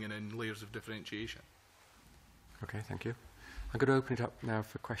could be bringing in layers of differentiation. Okay, thank you. I'm going to open it up now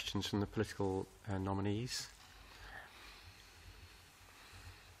for questions from the political nominees.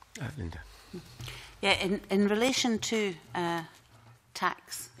 Linda. Yeah, in relation to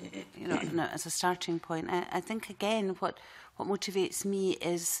tax, you know, as a starting point, I think again what motivates me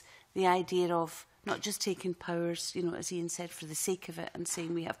is the idea of not just taking powers, you know, as Ian said, for the sake of it and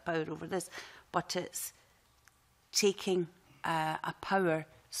saying we have power over this, but it's taking a power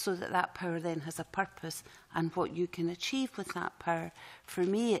so that that power then has a purpose and what you can achieve with that power. For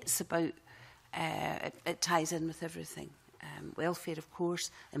me, it's about, it ties in with everything. Welfare, of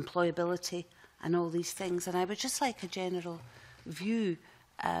course, employability and all these things. And I would just like a general view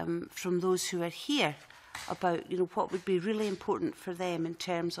from those who are here about, you know, what would be really important for them in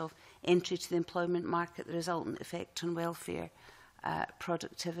terms of entry to the employment market, the resultant effect on welfare,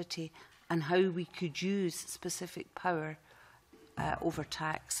 productivity, and how we could use specific power over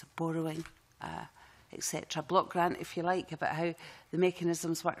tax, borrowing, etc. Block grant, if you like, about how the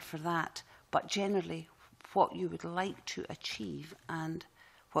mechanisms work for that. But generally, what you would like to achieve and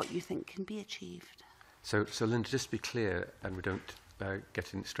what you think can be achieved. So Linda, just to be clear, and we don't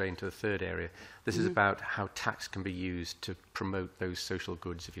getting straight into the third area. This is about how tax can be used to promote those social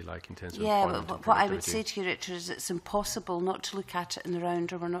goods, if you like, in terms of employment and what I would productivity. say to you, Richard, is it's impossible not to look at it in the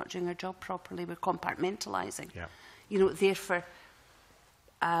round, or we're not doing our job properly. We're compartmentalising. Yeah. You know, therefore,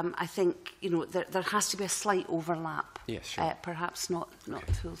 I think, you know, there has to be a slight overlap. Yes, sure. Perhaps not the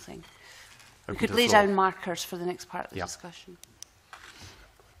full thing. We Open could to the lay floor. down markers for the next part of the Yeah. discussion.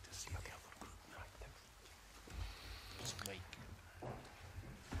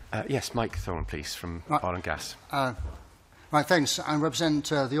 Yes, Mike Thorne, please, from Oil and Gas. Right, thanks. I represent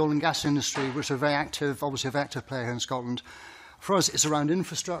the oil and gas industry, which is a very active, obviously a very active player here in Scotland. For us, it's around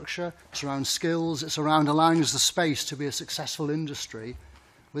infrastructure, it's around skills, it's around allowing us the space to be a successful industry.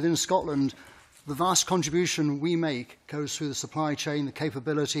 Within Scotland, the vast contribution we make goes through the supply chain, the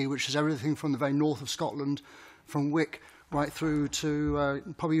capability, which is everything from the very north of Scotland, from Wick right through to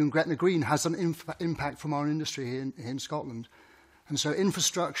probably even Gretna Green, has an impact from our industry here in Scotland. And so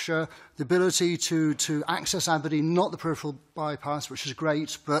infrastructure, the ability to access Aberdeen, not the peripheral bypass, which is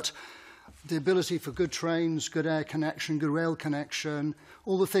great, but the ability for good trains, good air connection, good rail connection,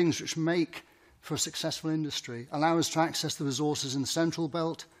 all the things which make for a successful industry, allow us to access the resources in the Central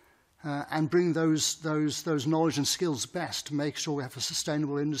Belt and bring those knowledge and skills best to make sure we have a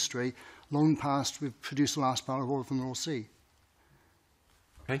sustainable industry long past we've produced the last barrel of oil from the North Sea.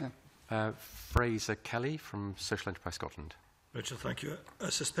 Okay. Fraser Kelly from Social Enterprise Scotland. Richard, thank you. I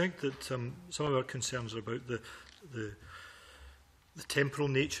suspect that some of our concerns are about the temporal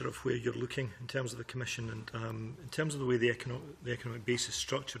nature of where you're looking in terms of the Commission, and in terms of the way the economic base is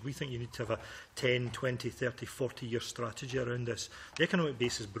structured. We think you need to have a 10, 20, 30, 40-year strategy around this. The economic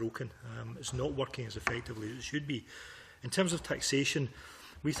base is broken. It's not working as effectively as it should be. In terms of taxation,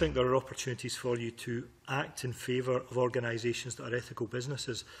 we think there are opportunities for you to act in favour of organisations that are ethical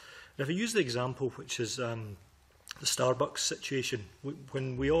businesses. And if I use the example, which is the Starbucks situation.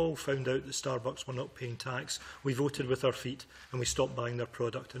 When we all found out that Starbucks were not paying tax, we voted with our feet and we stopped buying their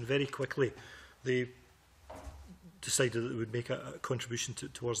product. And very quickly, they decided that they would make a contribution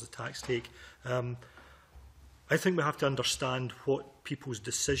towards the tax take. I think we have to understand what people's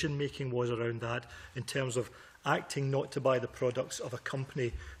decision-making was around that in terms of acting not to buy the products of a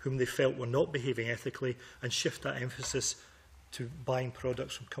company whom they felt were not behaving ethically, and shift that emphasis to buying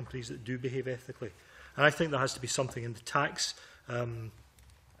products from companies that do behave ethically. And I think there has to be something in the tax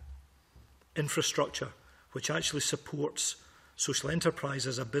infrastructure which actually supports social enterprise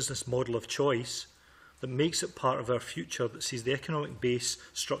as a business model of choice, that makes it part of our future, that sees the economic base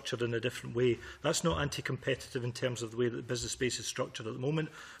structured in a different way. That's not anti-competitive in terms of the way that the business base is structured at the moment,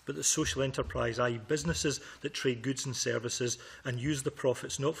 but the social enterprise, i.e. businesses that trade goods and services and use the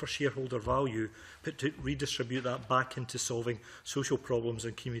profits not for shareholder value, but to redistribute that back into solving social problems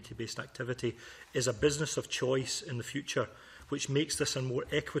and community-based activity, is a business of choice in the future, which makes this a more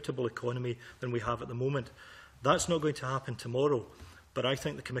equitable economy than we have at the moment. That's not going to happen tomorrow. But I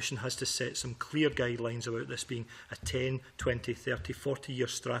think the Commission has to set some clear guidelines about this being a 10, 20, 30, 40-year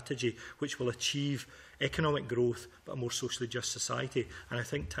strategy which will achieve economic growth but a more socially just society. And I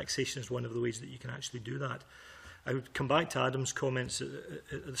think taxation is one of the ways that you can actually do that. I would come back to Adam's comments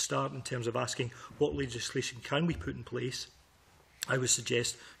at the start in terms of asking what legislation can we put in place. I would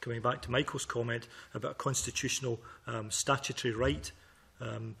suggest, coming back to Michael's comment about a constitutional statutory right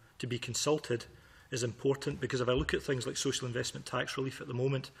to be consulted, is important, because if I look at things like social investment tax relief at the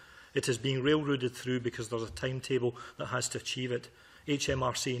moment, it is being railroaded through because there's a timetable that has to achieve it.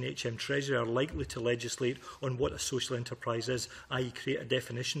 HMRC and HM Treasury are likely to legislate on what a social enterprise is, i.e. create a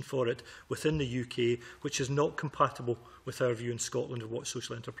definition for it within the UK, which is not compatible with our view in Scotland of what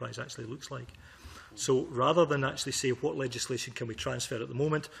social enterprise actually looks like. So rather than actually say what legislation can we transfer at the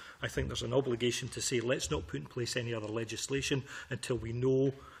moment, I think there's an obligation to say let's not put in place any other legislation until we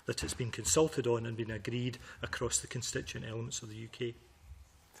know that it's been consulted on and been agreed across the constituent elements of the UK.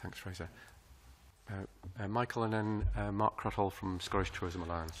 Thanks, Fraser. Michael, and then Mark Cruthall from Scottish Tourism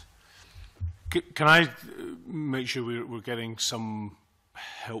Alliance. Can I make sure we're getting some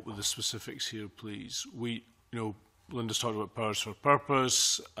help with the specifics here, please? Linda's talked about powers for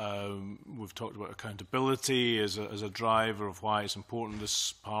purpose. We've talked about accountability as a driver of why it's important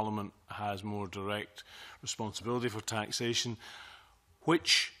this Parliament has more direct responsibility for taxation.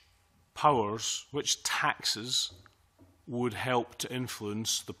 Which powers, which taxes would help to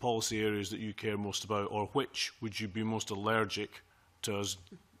influence the policy areas that you care most about, or which would you be most allergic to us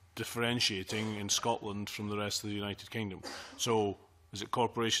differentiating in Scotland from the rest of the United Kingdom? So, is it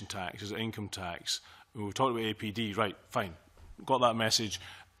corporation tax? Is it income tax? We've talked about APD, right, fine. Got that message.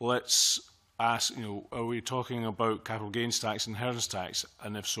 Let's ask, are we talking about capital gains tax and inheritance tax,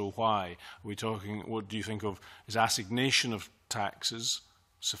 and if so, why? Are we talking? What do you think of? Is assignation of taxes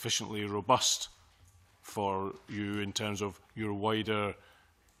sufficiently robust for you in terms of your wider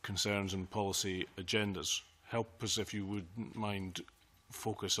concerns and policy agendas? Help us, if you wouldn't mind,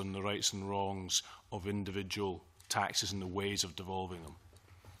 focus on the rights and wrongs of individual taxes and the ways of devolving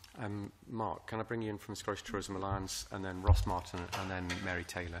them. Mark, can I bring you in from the Scottish Tourism Alliance, and then Ross Martin, and then Mary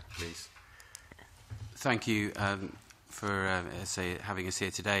Taylor, please? Thank you for having us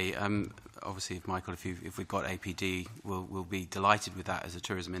here today. Obviously, Michael, if we've got APD, we'll be delighted with that as a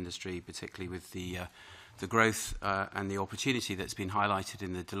tourism industry, particularly with the growth and the opportunity that's been highlighted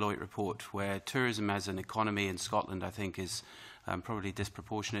in the Deloitte report, where tourism as an economy in Scotland, I think, is probably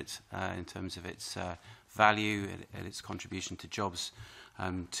disproportionate in terms of its value and its contribution to jobs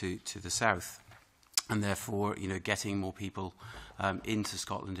to the south. And therefore, getting more people into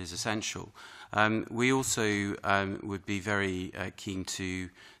Scotland is essential. We also would be very keen to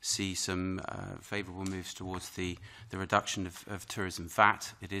see some favourable moves towards the reduction of tourism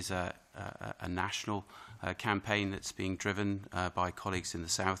VAT. It is a national campaign that's being driven by colleagues in the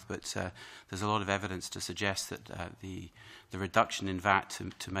south, but there's a lot of evidence to suggest that the reduction in VAT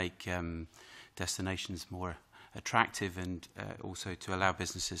to make destinations more attractive and also to allow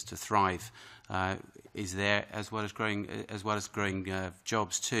businesses to thrive is there, as well as growing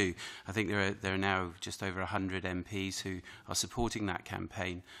jobs too. I think there are now just over 100 MPs who are supporting that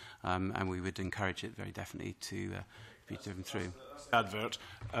campaign, and we would encourage it very definitely to be driven through. Advert.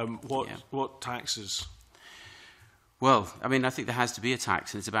 What taxes? Well, I mean, I think there has to be a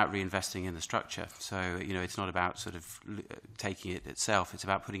tax, and it's about reinvesting in the structure. So, it's not about sort of taking it itself. It's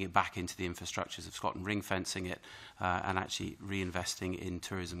about putting it back into the infrastructures of Scotland, ring-fencing it, and actually reinvesting in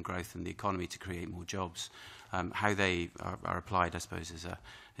tourism growth and the economy to create more jobs. How they are applied, I suppose, is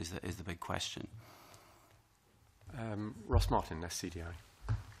the big question. Ross Martin, SCDI.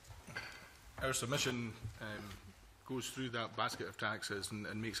 Our submission goes through that basket of taxes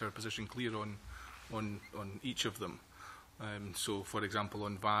and makes our position clear on each of them. So, for example,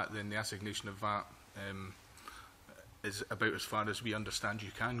 on VAT, then the assignation of VAT is about as far as we understand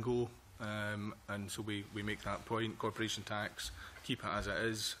you can go, and so we make that point. Corporation tax, keep it as it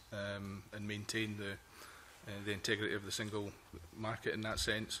is, and maintain the integrity of the single market in that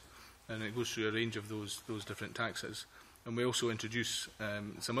sense. And it goes through a range of those different taxes. And we also introduce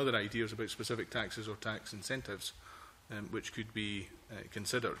some other ideas about specific taxes or tax incentives, which could be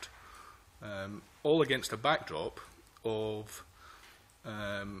considered. All against a backdrop of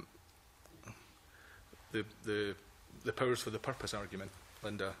the powers for the purpose argument,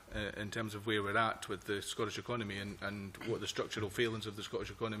 Linda, in terms of where we're at with the Scottish economy and what the structural failings of the Scottish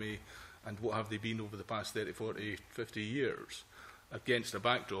economy and what have they been over the past 30, 40, 50 years, against a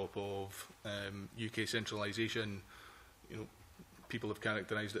backdrop of UK centralisation. People have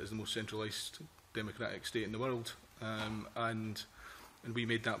characterised it as the most centralised democratic state in the world, and we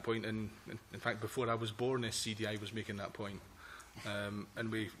made that point, in fact, before I was born, SCDI was making that point.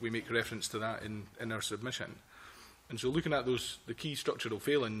 And we make reference to that in our submission. And so looking at the key structural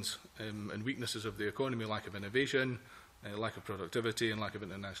failings and weaknesses of the economy, lack of innovation, lack of productivity and lack of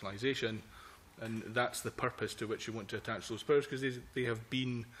internationalisation, and that's the purpose to which you want to attach those powers, because they have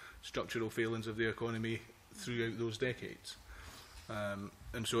been structural failings of the economy throughout those decades.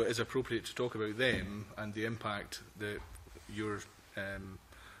 And so it is appropriate to talk about them and the impact that your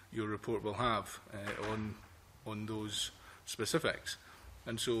report will have on those specifics.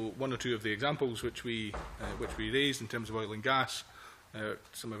 And so one or two of the examples which we raised in terms of oil and gas,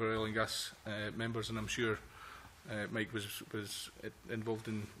 some of our oil and gas members, and I'm sure Mike was involved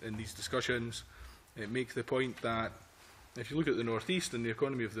in these discussions, make the point that if you look at the North East and the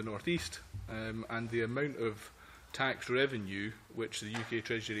economy of the North East and the amount of tax revenue which the UK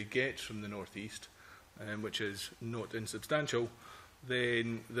Treasury gets from the North East, which is not insubstantial,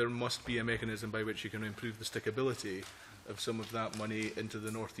 then there must be a mechanism by which you can improve the stickability of some of that money into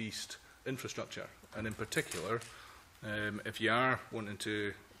the North East infrastructure. And in particular, if you are wanting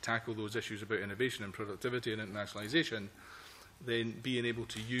to tackle those issues about innovation and productivity and internationalisation, then being able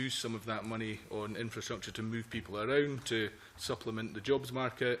to use some of that money on infrastructure to move people around, to supplement the jobs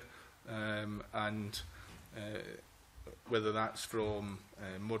market, and whether that's from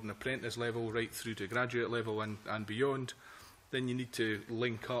modern apprentice level right through to graduate level and beyond, then you need to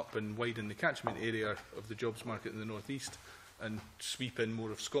link up and widen the catchment area of the jobs market in the North East and sweep in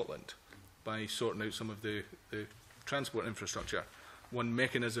more of Scotland by sorting out some of the transport infrastructure. One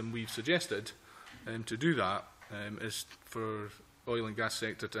mechanism we've suggested to do that is for oil and gas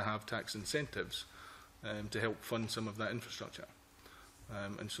sector to have tax incentives to help fund some of that infrastructure.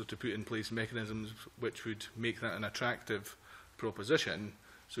 And so to put in place mechanisms which would make that an attractive proposition,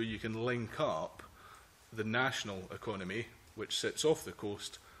 so you can link up the national economy, which sits off the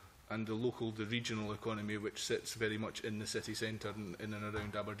coast, and the regional economy, which sits very much in the city centre and in and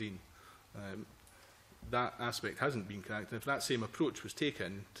around Aberdeen. That aspect hasn't been cracked. And if that same approach was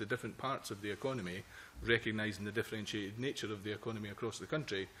taken to different parts of the economy, recognising the differentiated nature of the economy across the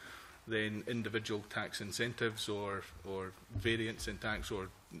country, then individual tax incentives or variance in tax or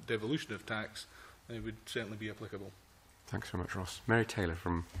devolution of tax would certainly be applicable. Thanks very much, Ross. Mary Taylor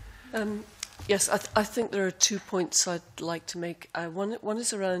from... Yes, I think there are 2 points I'd like to make. One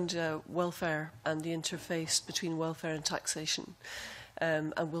is around welfare and the interface between welfare and taxation.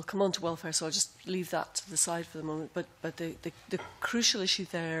 And we'll come on to welfare, so I'll just leave that to the side for the moment. But the crucial issue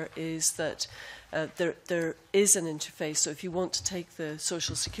there is that there is an interface. So if you want to take the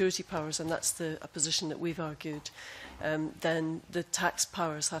social security powers, and that's a position that we've argued, then the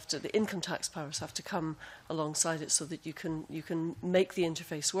income tax powers have to come alongside it so that you can make the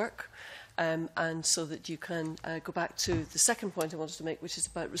interface work. And so that you can go back to the second point I wanted to make, which is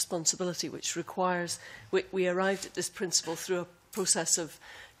about responsibility, which requires... We arrived at this principle through a process of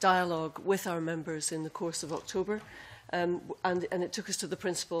dialogue with our members in the course of October, and it took us to the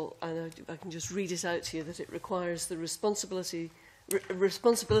principle, and I can just read it out to you, that it requires the responsibility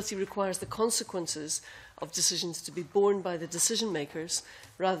requires the consequences of decisions to be borne by the decision makers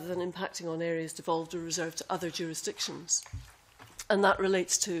rather than impacting on areas devolved or reserved to other jurisdictions. And that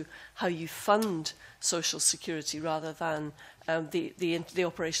relates to how you fund social security rather than the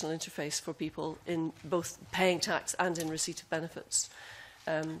operational interface for people in both paying tax and in receipt of benefits.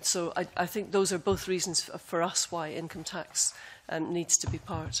 So I think those are both reasons for us why income tax needs to be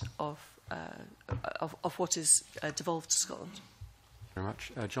part of what is devolved to Scotland. Very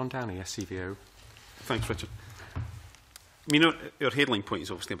much. John Downey, SCVO. Thanks, Richard. I mean, our headline point is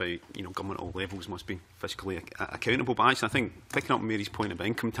obviously about, government at all levels must be fiscally accountable. But actually, I think, picking up Mary's point about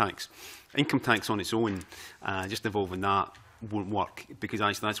income tax on its own, just evolving that won't work, because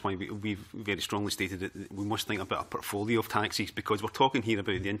actually that's why we've very strongly stated that we must think about a portfolio of taxes, because we're talking here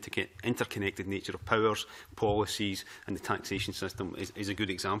about the interconnected nature of powers, policies, and the taxation system is a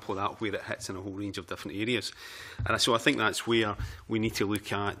good example of that, where it hits in a whole range of different areas. And so I think that's where we need to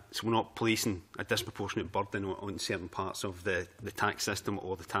look at, so we're not placing a disproportionate burden on certain parts of the tax system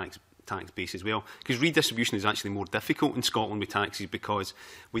or the tax base as well, because redistribution is actually more difficult in Scotland with taxes, because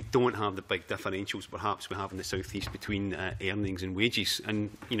we don't have the big differentials perhaps we have in the South East between earnings and wages. And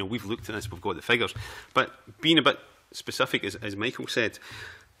we've looked at this, we've got the figures, but being a bit specific, as Michael said,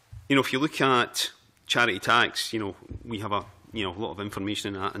 if you look at charity tax, we have a lot of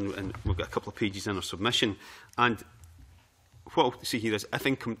information in that, and we've got a couple of pages in our submission. And what I'll see here is, if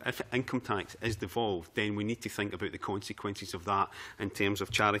income tax is devolved, then we need to think about the consequences of that in terms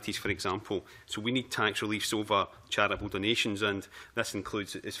of charities, for example. So we need tax reliefs over charitable donations, and this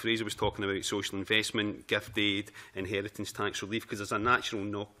includes, as Fraser was talking about, social investment, gift aid, inheritance tax relief, because there's a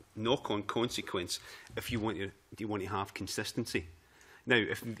natural knock-on consequence if you want to have consistency. Now,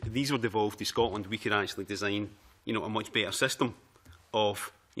 if these were devolved to Scotland, we could actually design, a much better system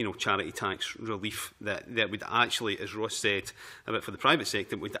of charity tax relief that would actually, as Ross said, about for the private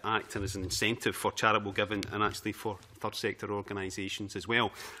sector, would act as an incentive for charitable giving and actually for third sector organisations as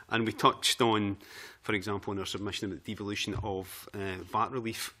well. And we touched on, for example, in our submission about the devolution of VAT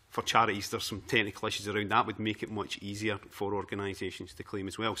relief for charities. There's some technical issues around that would make it much easier for organisations to claim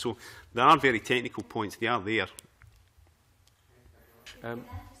as well. So there are very technical points, they are there.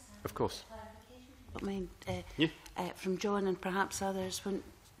 Of course. From John and perhaps others,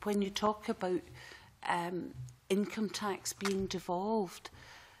 when you talk about income tax being devolved,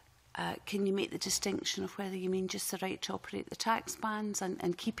 can you make the distinction of whether you mean just the right to operate the tax bands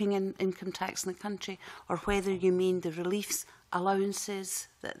and keeping in income tax in the country, or whether you mean the reliefs, allowances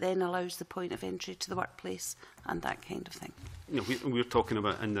that then allows the point of entry to the workplace and that kind of thing? We're talking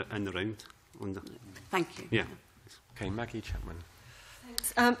about in the round. Thank you. Yeah. Okay, Maggie Chapman.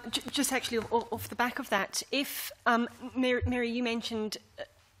 Just actually off the back of that, if Mary, you mentioned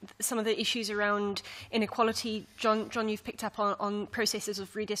some of the issues around inequality. John, you've picked up on processes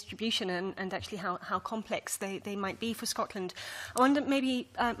of redistribution and actually how complex they might be for Scotland. I wonder maybe,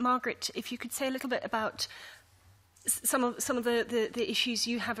 Margaret, if you could say a little bit about some of the issues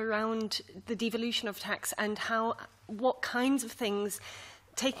you have around the devolution of tax and what kinds of things,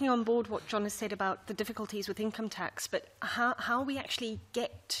 taking on board what John has said about the difficulties with income tax, but how we actually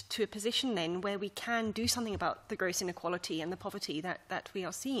get to a position then where we can do something about the gross inequality and the poverty that we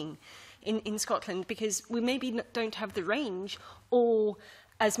are seeing in Scotland, because we maybe don't have the range or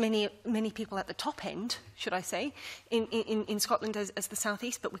as many people at the top end, should I say, in Scotland as the South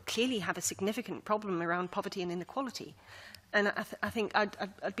East, but we clearly have a significant problem around poverty and inequality. And I think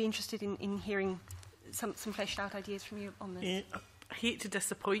I'd be interested in hearing some fleshed out ideas from you on this. Yeah, I hate to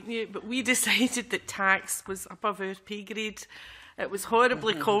disappoint you, but we decided that tax was above our pay grade. It was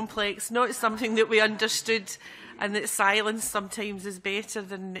horribly complex, not something that we understood, and that silence sometimes is better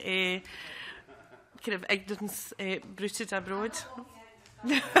than kind of ignorance bruited abroad.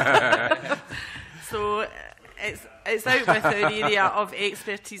 So it's out with our area of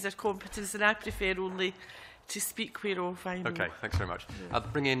expertise or competence, and I prefer only to speak whereof I know. Okay, thanks very much. Yeah. I'll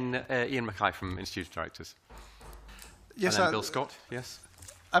bring in Ian Mackay from Institute of Directors. Yes, and then Bill Scott. Yes.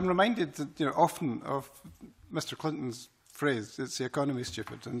 I'm reminded that, often of Mr. Clinton's phrase, "It's the economy,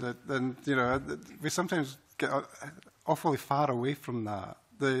 stupid," and we sometimes get awfully far away from that.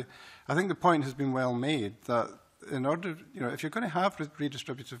 I think the point has been well made that in order, if you're going to have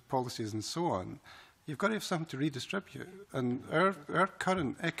redistributive policies and so on, you've got to have something to redistribute. And our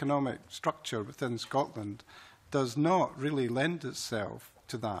current economic structure within Scotland does not really lend itself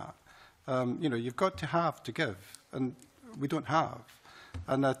to that. You've got to have to give, and we don't have.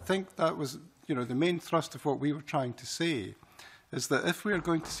 And I think that was, the main thrust of what we were trying to say, is that if we are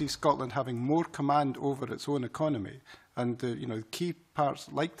going to see Scotland having more command over its own economy and the key parts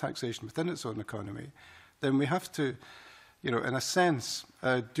like taxation within its own economy, then we have to, in a sense,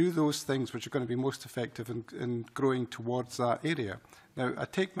 do those things which are going to be most effective in growing towards that area. Now, I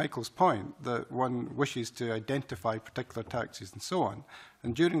take Michael's point that one wishes to identify particular taxes and so on.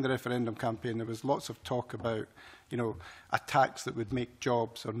 And during the referendum campaign, there was lots of talk about, a tax that would make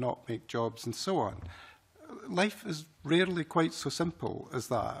jobs or not make jobs and so on. Life is rarely quite so simple as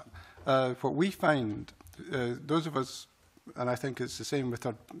that. What we find, those of us, and I think it's the same with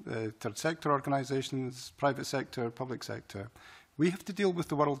our third sector organisations, private sector, public sector, we have to deal with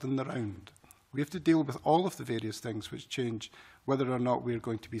the world in the round. We have to deal with all of the various things which change whether or not we're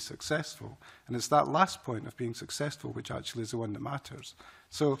going to be successful. And it's that last point of being successful which actually is the one that matters.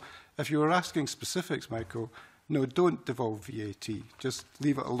 So if you were asking specifics, Michael, no, don't devolve VAT. Just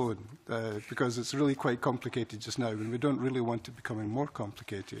leave it alone, because it's really quite complicated just now, and we don't really want it becoming more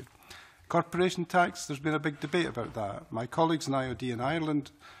complicated. Corporation tax, there's been a big debate about that. My colleagues in IOD in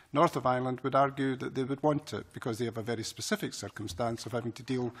Ireland, north of Ireland, would argue that they would want it because they have a very specific circumstance of having to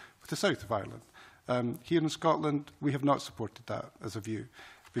deal with the south of Ireland. Here in Scotland, we have not supported that as a view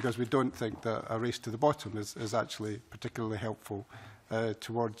because we don't think that a race to the bottom is actually particularly helpful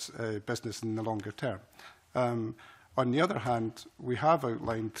towards business in the longer term. On the other hand, we have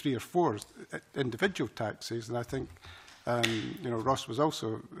outlined 3 or 4 individual taxes, and I think Ross was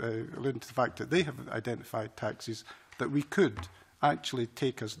also alluding to the fact that they have identified taxes that we could actually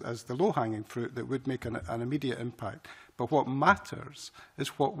take as the low-hanging fruit that would make an immediate impact. But what matters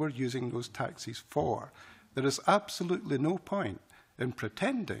is what we're using those taxes for. There is absolutely no point in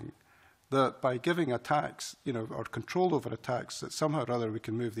pretending that by giving a tax, or control over a tax, that somehow or other we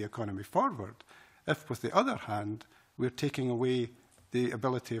can move the economy forward, if, with the other hand, we're taking away the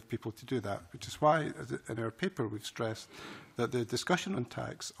ability of people to do that, which is why, in our paper, we've stressed that the discussion on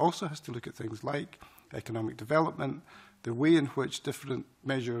tax also has to look at things like economic development, the way in which different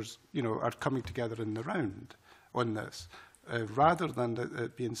measures, are coming together in the round on this, rather than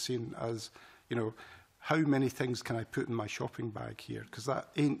it being seen as, how many things can I put in my shopping bag here? Because that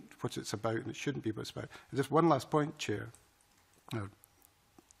ain't what it's about, and it shouldn't be what it's about. And just one last point, Chair.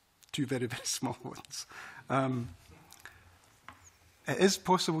 2 very, very small ones. It is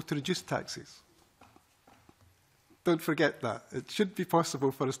possible to reduce taxes. Don't forget that. It should be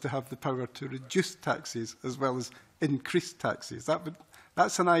possible for us to have the power to reduce taxes as well as increase taxes.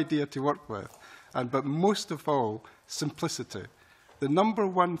 That's an idea to work with. But most of all, simplicity. The number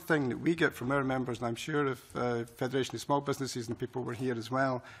one thing that we get from our members, and I'm sure if Federation of Small Businesses and people were here as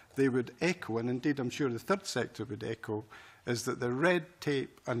well, they would echo, and indeed I'm sure the third sector would echo, is that the red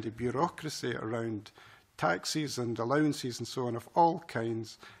tape and the bureaucracy around taxes and allowances and so on of all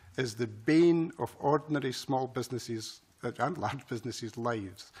kinds is the bane of ordinary small businesses and large businesses'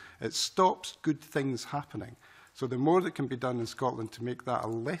 lives. It stops good things happening. So the more that can be done in Scotland to make that a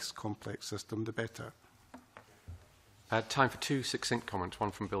less complex system, the better. Time for 2 succinct comments,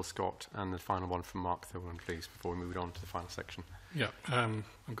 one from Bill Scott and the final one from Mark Thorne, please, before we move on to the final section. Yeah, I'm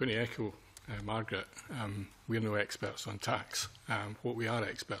going to echo Margaret. We're no experts on tax. What we are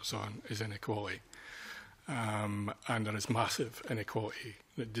experts on is inequality. And there is massive inequality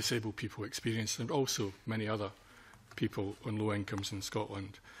that disabled people experience, and also many other people on low incomes in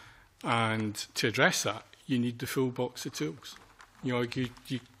Scotland. And to address that, you need the full box of tools.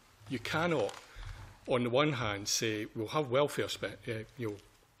 You cannot, on the one hand, say we'll have welfare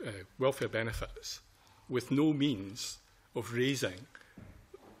welfare benefits with no means of raising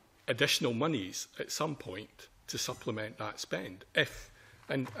additional monies at some point to supplement that spend.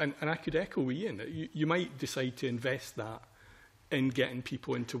 And I could echo Ian, you might decide to invest that in getting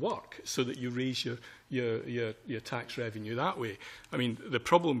people into work so that you raise your tax revenue that way. I mean, the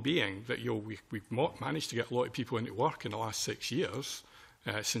problem being that we've managed to get a lot of people into work in the last 6 years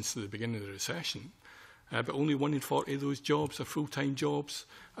since the beginning of the recession, but only 1 in 40 of those jobs are full-time jobs.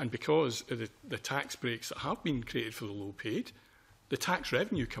 And because of the tax breaks that have been created for the low paid, the tax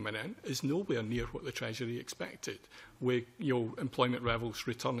revenue coming in is nowhere near what the Treasury expected, with employment levels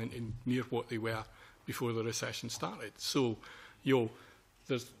returning to near what they were before the recession started. So,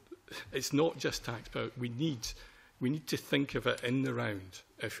 it's not just tax, but we need to think of it in the round.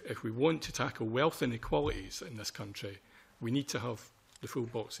 If we want to tackle wealth inequalities in this country, we need to have the full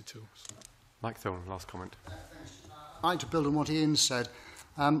box of tools. Mike Thorne, last comment. I'd like to build on what Ian said.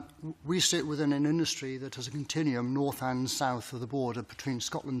 We sit within an industry that has a continuum north and south of the border between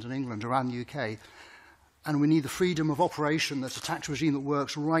Scotland and England, around the UK. And we need the freedom of operation that a tax regime that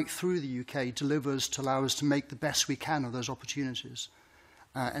works right through the UK delivers to allow us to make the best we can of those opportunities.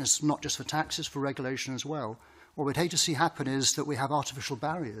 And it's not just for taxes, for regulation as well. What we'd hate to see happen is that we have artificial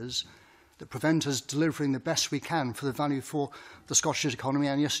barriers that prevent us delivering the best we can for the value for the Scottish economy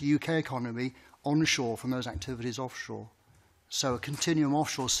and, yes, the UK economy onshore from those activities offshore. So a continuum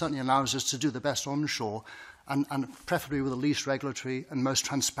offshore certainly allows us to do the best onshore and preferably with the least regulatory and most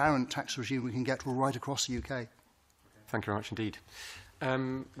transparent tax regime we can get right across the UK. Thank you very much indeed.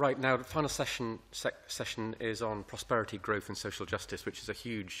 Right, now the final session is on prosperity, growth and social justice, which is a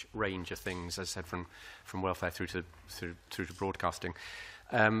huge range of things, as I said, from welfare through to broadcasting.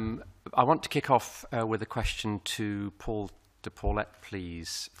 I want to kick off with a question to Paul de Paulette,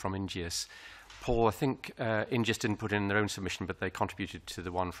 please, from Ingeus. Paul, I think Ingeus didn't put in their own submission, but they contributed to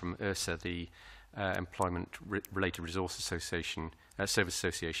the one from URSA, the Employment-Related Resource Association, Service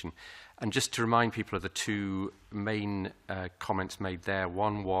Association. And just to remind people of the two main comments made there,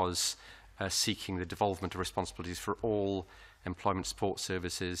 one was seeking the devolvement of responsibilities for all employment support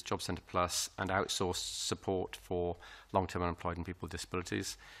services, Job Centre Plus, and outsourced support for long-term unemployed and people with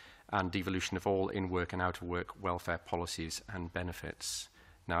disabilities, and devolution of all in-work and out-of-work welfare policies and benefits.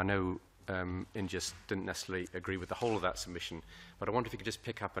 Now, I know Ingeus didn't necessarily agree with the whole of that submission, but I wonder if you could just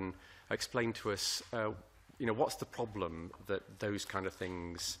pick up and explain to us, what's the problem that those kind of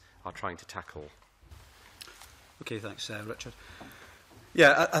things are trying to tackle? Okay, thanks, Richard.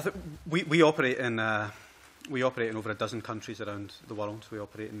 Yeah, I think we operate in over a dozen countries around the world. We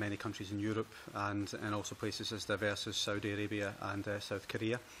operate in many countries in Europe and also places as diverse as Saudi Arabia and South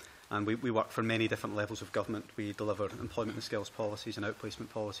Korea. And we work for many different levels of government. We deliver employment and skills policies and outplacement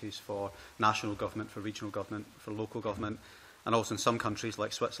policies for national government, for regional government, for local government. And also in some countries,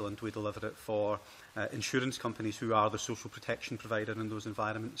 like Switzerland, we deliver it for insurance companies who are the social protection provider in those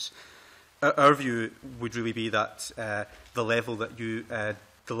environments. Our view would really be that the level that you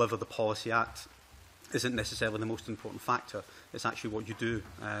deliver the policy at isn't necessarily the most important factor. It's actually what you do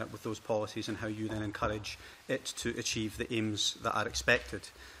with those policies and how you then encourage it to achieve the aims that are expected.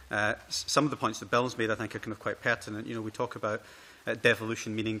 Some of the points that Bill's made, I think, are kind of quite pertinent. We talk about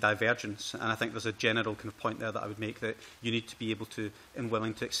devolution meaning divergence, and I think there's a general kind of point there that I would make, that you need to be able to and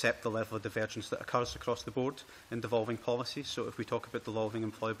willing to accept the level of divergence that occurs across the board in devolving policies. So if we talk about devolving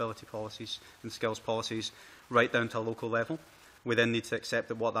employability policies and skills policies right down to a local level, we then need to accept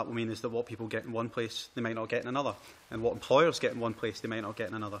that what that will mean is that what people get in one place, they might not get in another, and what employers get in one place, they might not get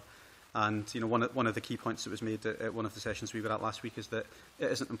in another. And one of the key points that was made at one of the sessions we were at last week is that it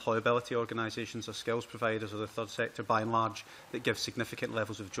isn't employability organisations or skills providers or the third sector, by and large, that give significant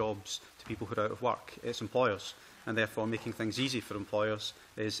levels of jobs to people who are out of work. It's employers, and therefore making things easy for employers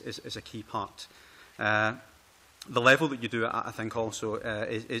is a key part. The level that you do it at, I think, also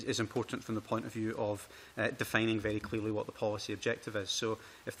is important from the point of view of defining very clearly what the policy objective is. So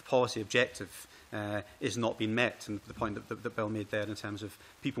if the policy objective is not being met, and the point that Bill made there in terms of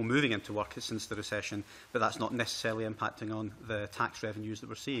people moving into work since the recession, but that's not necessarily impacting on the tax revenues that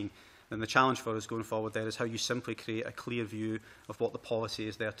we're seeing, then the challenge for us going forward there is how you simply create a clear view of what the policy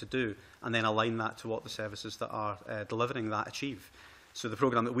is there to do, and then align that to what the services that are delivering that achieve. So the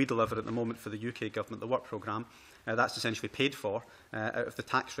programme that we deliver at the moment for the UK government, the Work Programme, that's essentially paid for out of the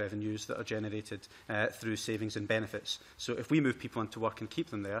tax revenues that are generated through savings and benefits. So if we move people into work and keep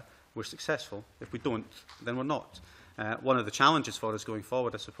them there, we're successful. If we don't, then we're not. One of the challenges for us going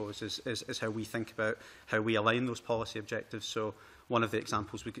forward, I suppose, is how we think about how we align those policy objectives. So one of the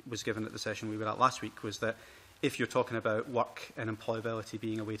examples was given at the session we were at last week was that if you're talking about work and employability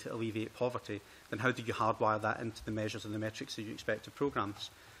being a way to alleviate poverty, then how do you hardwire that into the measures and the metrics that you expect of programmes?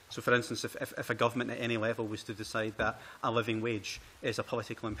 So, for instance, if a government at any level was to decide that a living wage is a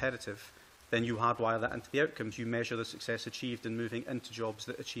political imperative, then you hardwire that into the outcomes. You measure the success achieved in moving into jobs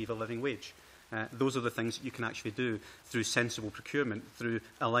that achieve a living wage. Those are the things that you can actually do through sensible procurement, through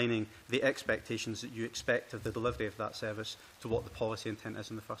aligning the expectations that you expect of the delivery of that service to what the policy intent is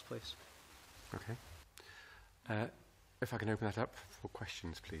in the first place. Okay. If I can open that up for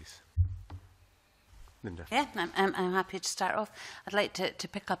questions, please. Linda. Yeah, I'm happy to start off. I'd like to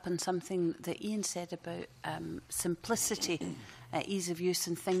pick up on something that Ian said about simplicity, ease of use,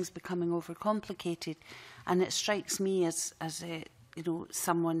 and things becoming overcomplicated. And it strikes me as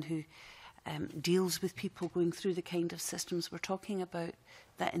someone who deals with people going through the kind of systems we're talking about,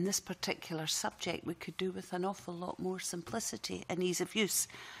 that in this particular subject we could do with an awful lot more simplicity and ease of use.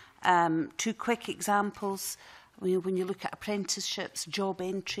 2 quick examples. When you look at apprenticeships, job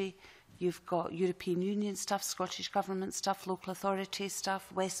entry, you've got European Union stuff, Scottish Government stuff, local authority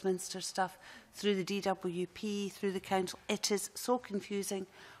stuff, Westminster stuff, through the DWP, through the council. It is so confusing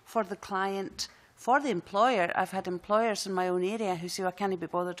for the client, for the employer. I've had employers in my own area who say, I can't be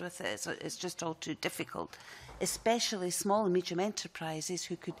bothered with it, it's just all too difficult, especially small and medium enterprises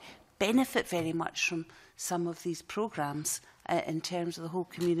who could benefit very much from some of these programmes in terms of the whole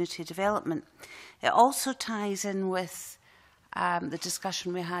community development. It also ties in with the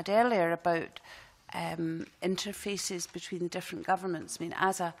discussion we had earlier about interfaces between the different governments. I mean,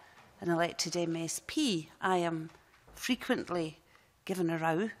 as an elected MSP, I am frequently given a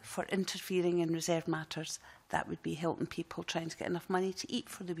row for interfering in reserved matters. That would be helping people trying to get enough money to eat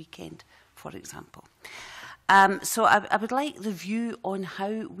for the weekend, for example. So I would like the view on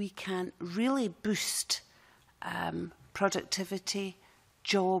how we can really boost productivity,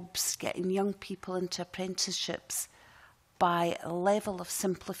 jobs, getting young people into apprenticeships by a level of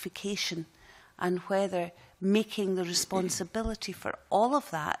simplification, and whether making the responsibility for all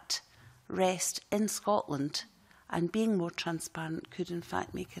of that rest in Scotland and being more transparent could in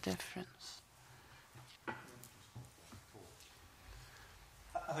fact make a difference. I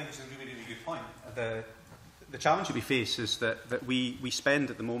think it's a really, really good point. The challenge that we face is that we spend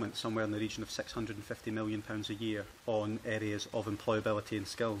at the moment somewhere in the region of £650 million a year on areas of employability and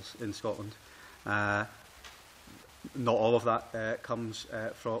skills in Scotland. Not all of that comes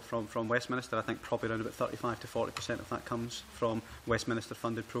from Westminster. I think probably around about 35 to 40% of that comes from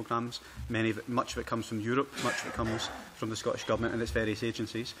Westminster-funded programmes. Much of it comes from Europe, much of it comes from the Scottish Government and its various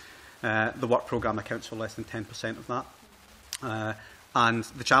agencies. The work programme accounts for less than 10% of that. And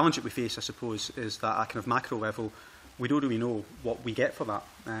the challenge that we face, I suppose, is that at kind of macro level, we don't really know what we get for that.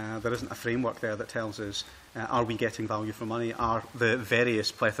 There isn't a framework there that tells us, are we getting value for money? Are the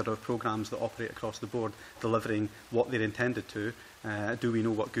various plethora of programmes that operate across the board delivering what they're intended to? Do we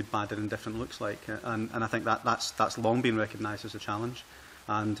know what good, bad and indifferent looks like? And I think that's long been recognised as a challenge.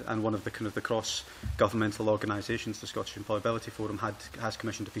 And one of the kind of the cross-governmental organisations, the Scottish Employability Forum, has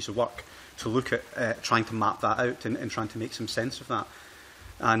commissioned a piece of work to look at trying to map that out and trying to make some sense of that.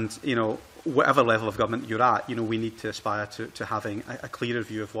 And, whatever level of government you're at, we need to aspire to having a clearer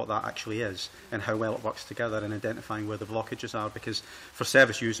view of what that actually is and how well it works together and identifying where the blockages are. Because for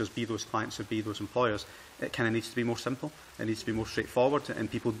service users, be those clients or be those employers, it kind of needs to be more simple. It needs to be more straightforward,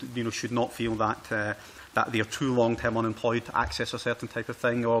 and people, should not feel that that they are too long-term unemployed to access a certain type of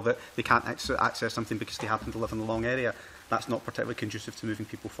thing, or that they can't access something because they happen to live in the wrong area. That's not particularly conducive to moving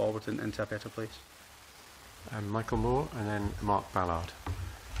people forward into a better place. Michael Moore and then Mark Ballard.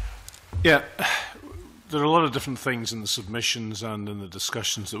 Yeah, there are a lot of different things in the submissions and in the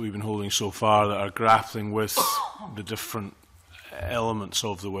discussions that we've been holding so far that are grappling with the different elements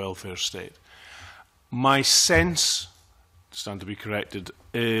of the welfare state. My sense, stand to be corrected,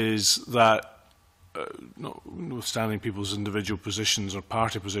 is that notwithstanding people's individual positions or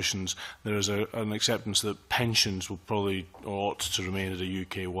party positions, there is an acceptance that pensions will probably or ought to remain at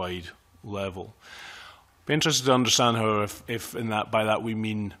a UK-wide level. Be interested to understand, however, if by that we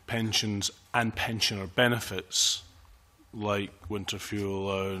mean pensions and pensioner benefits, like winter fuel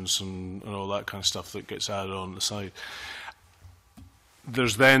allowance and all that kind of stuff that gets added on the side.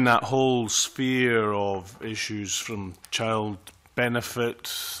 There's then that whole sphere of issues from child benefit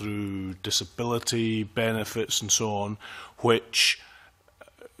through disability benefits and so on, which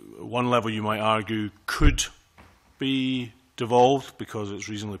one level you might argue could be devolved because it's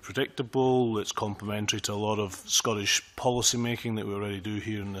reasonably predictable, it's complementary to a lot of Scottish policy making that we already do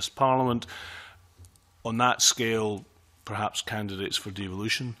here in this Parliament. On that scale, perhaps candidates for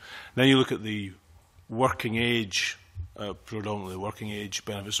devolution. Then you look at the working age, predominantly working age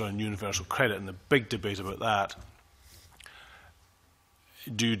benefits around universal credit, and the big debate about that.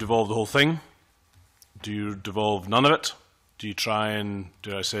 Do you devolve the whole thing? Do you devolve none of it? Do you try and,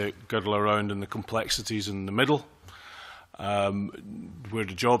 dare I say it, girdle around in the complexities in the middle? Where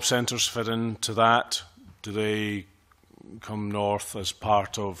do job centres fit into that? Do they come north as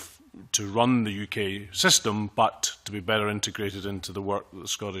part of, to run the UK system, but to be better integrated into the work that the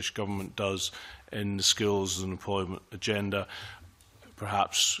Scottish Government does in the skills and employment agenda,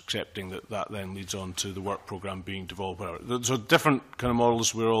 perhaps accepting that that then leads on to the work programme being developed. So different kind of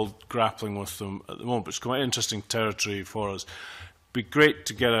models, we're all grappling with them at the moment, but it's quite interesting territory for us. It'd be great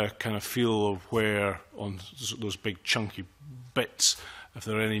to get a kind of feel of where, on those big chunky bits, if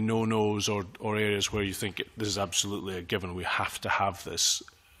there are any no-nos or areas where you think this is absolutely a given, we have to have this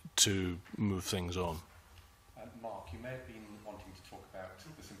to move things on. Mark, you may have been wanting to talk about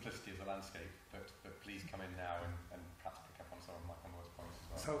the simplicity of the landscape, but please come in now and perhaps pick up on some of Michael Moore's points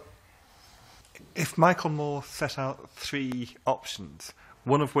as well. So, if Michael Moore set out 3 options,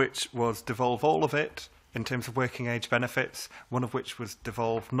 one of which was devolve all of it in terms of working age benefits, one of which was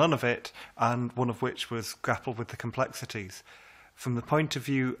devolve none of it, and one of which was grapple with the complexities. From the point of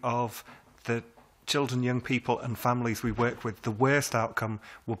view of the children, young people and families we work with, the worst outcome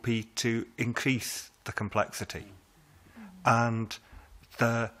would be to increase the complexity. And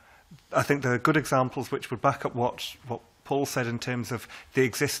I think there are good examples which would back up what Paul said in terms of the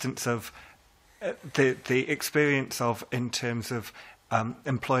existence of the experience of, in terms of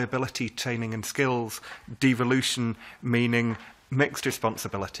employability, training and skills, devolution meaning mixed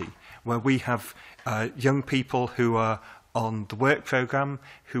responsibility, where we have young people who are on the work programme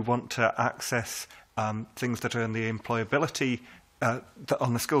who want to access things that are in the employability,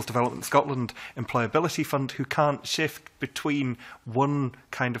 on the Skills Development Scotland Employability Fund, who can't shift between one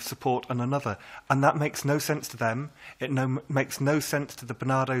kind of support and another. And that makes no sense to them. It makes no sense to the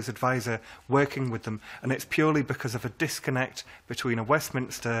Bernardo's advisor working with them. And it's purely because of a disconnect between a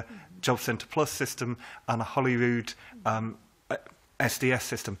Westminster Job Centre Plus system and a Holyrood SDS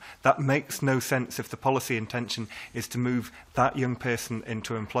system. That makes no sense if the policy intention is to move that young person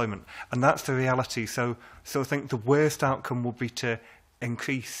into employment. And that's the reality. So I think the worst outcome would be to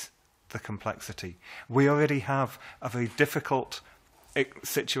increase the complexity. We already have a very difficult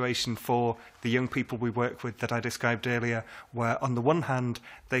situation for the young people we work with that I described earlier, where on the one hand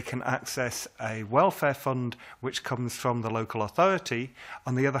they can access a welfare fund which comes from the local authority,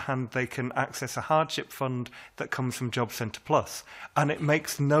 on the other hand they can access a hardship fund that comes from Job Centre Plus. And it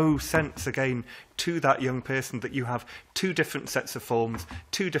makes no sense again to that young person that you have 2 different sets of forms,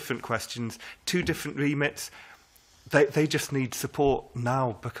 2 different questions, 2 different remits. They just need support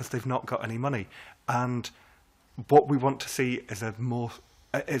now because they've not got any money. And what we want to see is a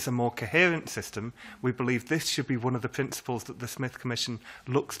more coherent system. We believe this should be one of the principles that the Smith Commission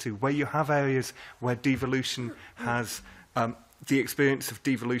looks to, where you have areas where devolution has, the experience of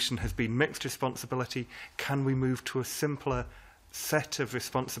devolution has been mixed responsibility. Can we move to a simpler set of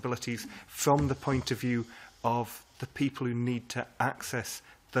responsibilities from the point of view of the people who need to access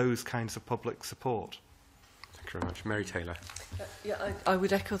those kinds of public support? Thank you very much. Mary Taylor. I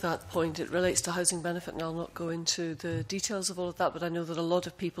would echo that point. It relates to housing benefit, and I'll not go into the details of all of that, but I know that a lot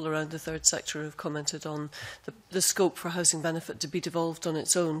of people around the third sector have commented on the scope for housing benefit to be devolved on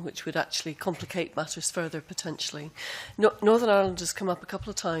its own, which would actually complicate matters further potentially. Northern Ireland has come up a couple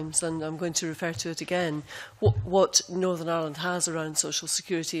of times, and I'm going to refer to it again. What Northern Ireland has around social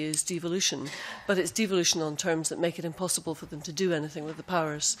security is devolution, but it's devolution on terms that make it impossible for them to do anything with the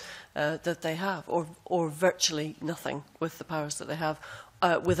powers that they have, or virtually nothing with the powers that they have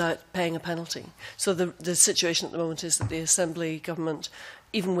without paying a penalty. So the situation at the moment is that the Assembly government,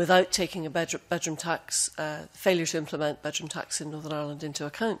 even without taking a bedroom tax, failure to implement bedroom tax in Northern Ireland into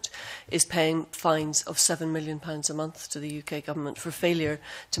account, is paying fines of £7 million a month to the UK government for failure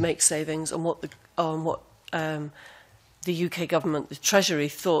to make savings on what the UK government, the Treasury,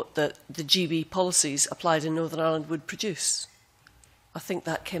 thought that the GB policies applied in Northern Ireland would produce. I think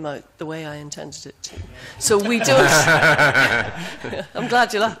that came out the way I intended it to. So we don't... I'm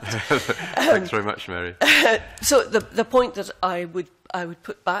glad you laughed. Thanks very much, Mary. So the point that I would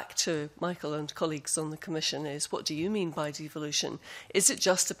put back to Michael and colleagues on the Commission is, what do you mean by devolution? Is it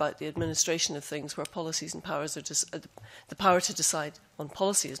just about the administration of things where policies and powers are the power to decide on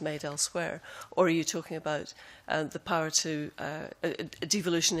policy is made elsewhere? Or are you talking about the power to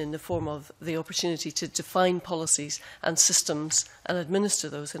devolution in the form of the opportunity to define policies and systems and administer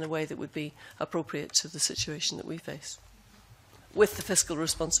those in a way that would be appropriate to the situation that we face, with the fiscal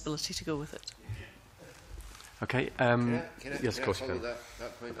responsibility to go with it? Okay. Yes, of course. Can I follow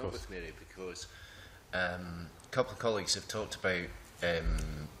that point up with Mary, because a couple of colleagues have talked about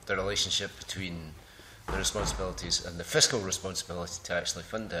the relationship between the responsibilities and the fiscal responsibility to actually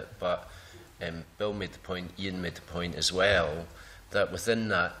fund it, but Bill made the point, Ian made the point as well, that within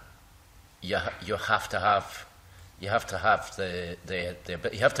that you have to have you have to have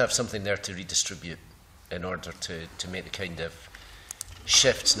you have to have something there to redistribute in order to make the kind of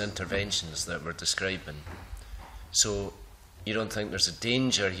shifts and interventions that we're describing. So you don't think there's a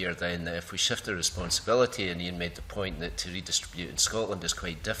danger here then that if we shift the responsibility, and Ian made the point that to redistribute in Scotland is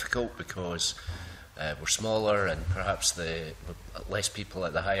quite difficult because we're smaller and perhaps less people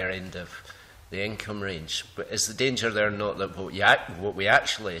at the higher end of the income range. But is the danger there not that what we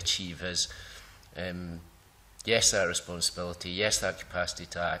actually achieve is, yes, that responsibility, yes, that capacity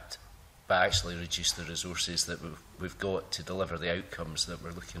to act, but actually reduce the resources that we've got to deliver the outcomes that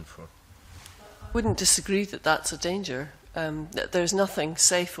we're looking for? I wouldn't disagree that that's a danger. There's nothing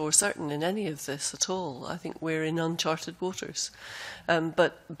safe or certain in any of this at all. I think we're in uncharted waters.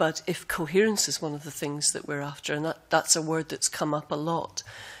 But if coherence is one of the things that we're after, and that's a word that's come up a lot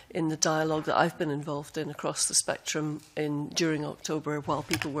in the dialogue that I've been involved in across the spectrum during October while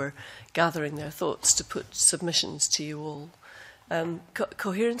people were gathering their thoughts to put submissions to you all.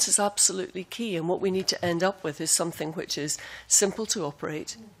 Coherence is absolutely key, and what we need to end up with is something which is simple to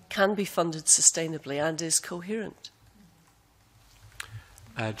operate, can be funded sustainably, and is coherent.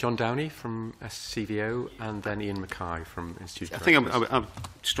 John Downey from SCVO, and then Ian Mackay from Institute. I think I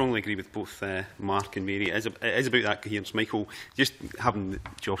strongly agree with both Mark and Mary. It is about that coherence, Michael. Just having the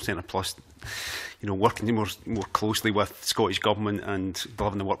Job Centre Plus, working more closely with Scottish Government and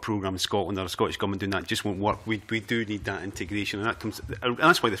delivering the work programme in Scotland, or the Scottish Government doing that, just won't work. We do need that integration, and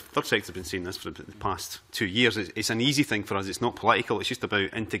that's why the third sector has been saying this for the past 2 years. It's an easy thing for us. It's not political. It's just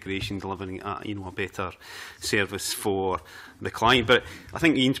about integration, delivering a better service for the client. But I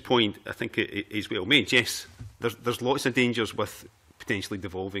think Ian's point, I think it is well made. Yes, there's lots of dangers with potentially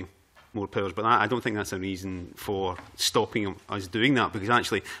devolving more powers, but I don't think that's a reason for stopping us doing that, because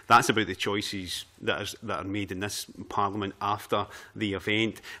actually that's about the choices that are made in this Parliament after the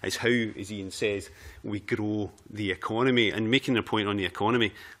event. It's how, as Ian says, we grow the economy. And making a point on the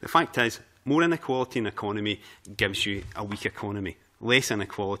economy, the fact is, more inequality in the economy gives you a weak economy. Less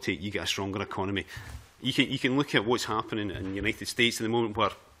inequality, you get a stronger economy. You can look at what's happening in the United States at the moment,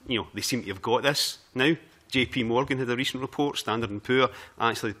 where they seem to have got this now. JP Morgan had a recent report, Standard & Poor,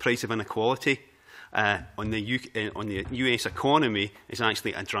 actually the price of inequality on the US economy is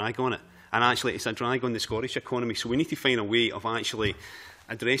actually a drag on it. And actually it's a drag on the Scottish economy. So we need to find a way of actually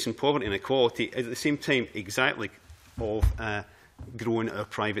addressing poverty and inequality at the same time exactly of growing our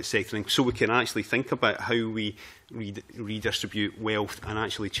private sector, so we can actually think about how we redistribute wealth and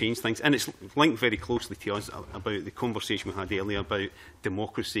actually change things. And it's linked very closely to us about the conversation we had earlier about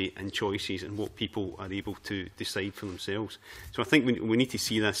democracy and choices and what people are able to decide for themselves. So I think we need to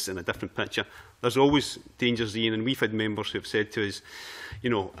see this in a different picture. There's always dangers, Ian, and we've had members who have said to us,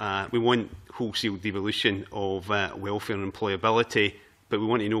 we want wholesale devolution of welfare and employability, but we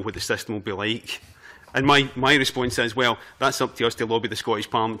want to know what the system will be like. And my response is, well, that's up to us to lobby the Scottish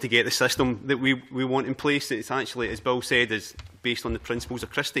Parliament to get the system that we want in place. It's actually, as Bill said, is based on the principles of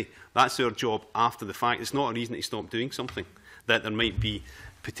Christie. That's our job after the fact. It's not a reason to stop doing something, that there might be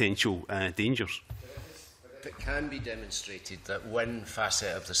potential dangers. If it can be demonstrated that one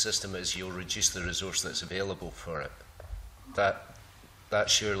facet of the system is you'll reduce the resource that's available for it, that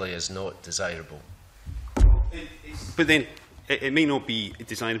surely is not desirable. But then, it may not be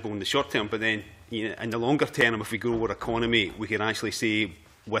desirable in the short term, but then in the longer term, if we grow our economy, we can actually say,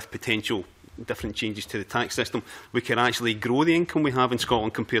 with potential different changes to the tax system, we can actually grow the income we have in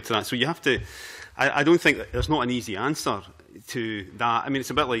Scotland compared to that. So you have to, I don't think there's not an easy answer to that. I mean,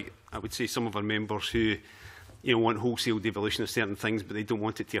 it's a bit like, I would say, some of our members who want wholesale devolution of certain things, but they don't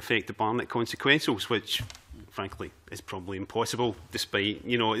want it to affect the Barnett consequentials, which, frankly, is probably impossible, despite,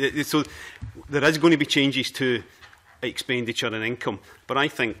 so there is going to be changes to expenditure and income. But I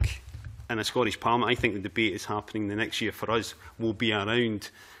think, in a Scottish Parliament, I think the debate is happening the next year for us will be around,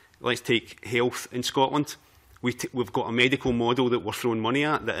 let's take health in Scotland. We've got a medical model that we're throwing money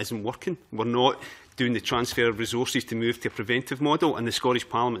at that isn't working. We're not doing the transfer of resources to move to a preventive model, and the Scottish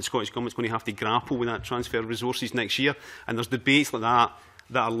Parliament, the Scottish Government is going to have to grapple with that transfer of resources next year. And there's debates like that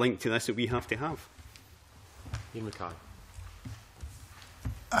that are linked to this that we have to have. Ian Mackay.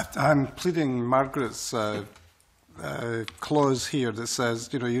 I'm pleading Margaret's clause here that says,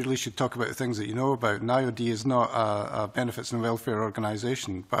 you really should talk about the things that you know about. And IOD is not a benefits and welfare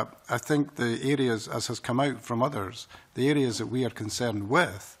organisation, but I think the areas, as has come out from others, the areas that we are concerned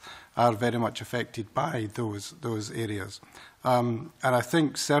with are very much affected by those areas. And I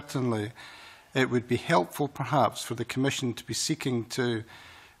think certainly it would be helpful perhaps for the Commission to be seeking to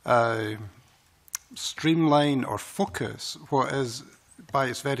streamline or focus what is by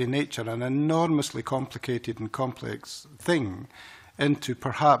its very nature, an enormously complicated and complex thing, into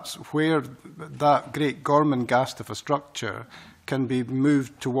perhaps where that great Gormenghast of a structure can be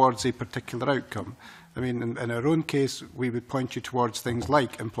moved towards a particular outcome. I mean, in our own case, we would point you towards things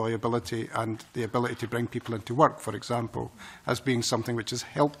like employability and the ability to bring people into work, for example, as being something which is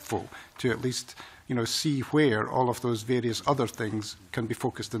helpful to at least, you know, see where all of those various other things can be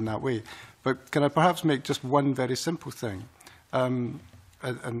focused in that way. But can I perhaps make just one very simple thing, and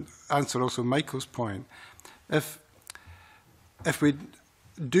answer also Michael's point? If we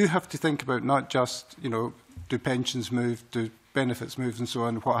do have to think about not just, you know, do pensions move, do benefits move and so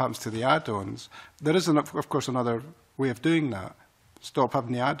on, what happens to the add-ons, there is, of course, another way of doing that. Stop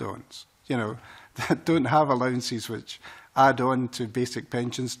having the add-ons. You know, don't have allowances which add on to basic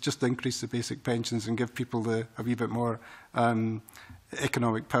pensions, just increase the basic pensions and give people a wee bit more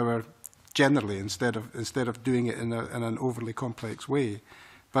economic power generally, instead of doing it in an overly complex way.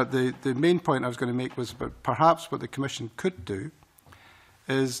 But the main point I was going to make was about perhaps what the Commission could do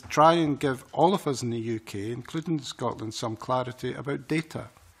is try and give all of us in the UK, including Scotland, some clarity about data.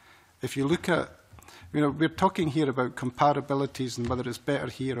 If you look at, you know, we're talking here about comparabilities and whether it's better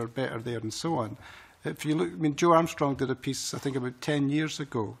here or better there and so on. If you look, I mean, Joe Armstrong did a piece, I think, about 10 years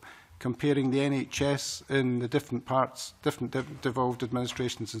ago, comparing the NHS in the different parts, different devolved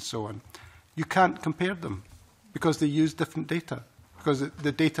administrations and so on. You can't compare them because they use different data, because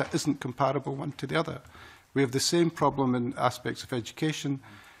the data isn't comparable one to the other. We have the same problem in aspects of education.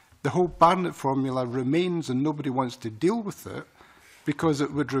 The whole Barnett formula remains and nobody wants to deal with it because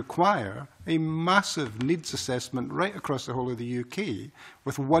it would require a massive needs assessment right across the whole of the UK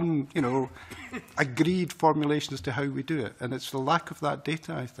with one, you know, agreed formulation as to how we do it. And it's the lack of that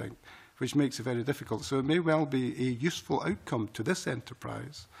data, I think, which makes it very difficult. So it may well be a useful outcome to this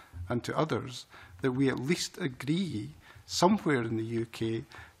enterprise and to others that we at least agree somewhere in the UK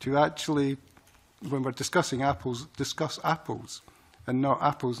to actually, when we're discussing apples, discuss apples and not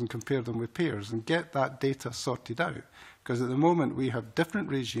apples and compare them with pears and get that data sorted out. Because at the moment we have different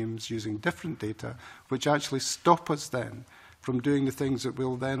regimes using different data which actually stop us then from doing the things that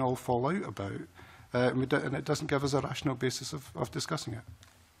we'll then all fall out about. And it doesn't give us a rational basis of discussing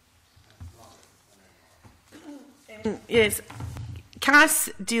it. Yes, CAS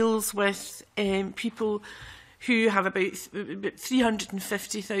deals with people who have about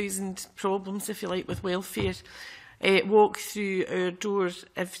 350,000 problems, if you like, with welfare, walk through our doors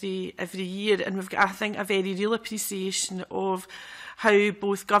every year. And we've got, I think, a very real appreciation of how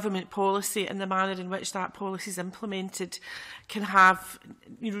both government policy and the manner in which that policy is implemented can have,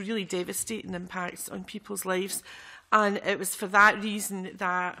 you know, really devastating impacts on people's lives. And it was for that reason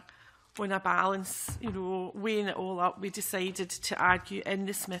that, on a balance, you know, weighing it all up, we decided to argue in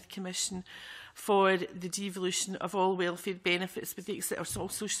the Smith Commission for the devolution of all welfare benefits, with the or all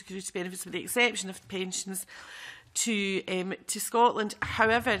social security benefits, with the exception of pensions, to Scotland.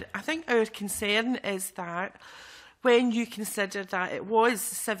 However, I think our concern is that when you consider that it was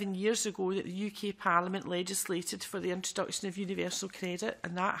 7 years ago that the UK Parliament legislated for the introduction of universal credit,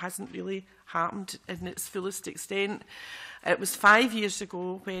 and that hasn't really happened in its fullest extent. It was 5 years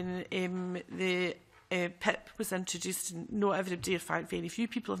ago when the PIP was introduced, and not everybody, in fact very few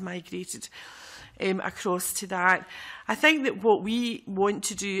people have migrated across to that. I think that what we want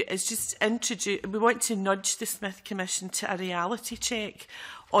to do is just we want to nudge the Smith Commission to a reality check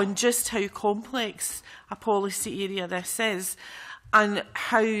on just how complex a policy area this is and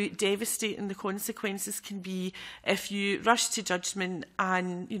how devastating the consequences can be if you rush to judgment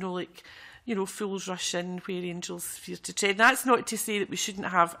and, fools rush in where angels fear to tread. That's not to say that we shouldn't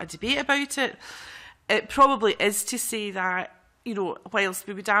have a debate about it. It probably is to say that, whilst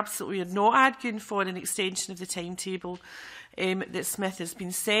we would absolutely not arguing for an extension of the timetable that Smith has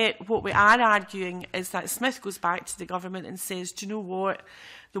been set, what we are arguing is that Smith goes back to the government and says, do you know what,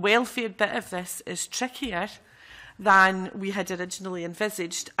 the welfare bit of this is trickier than we had originally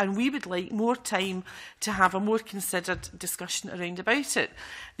envisaged, and we would like more time to have a more considered discussion around about it.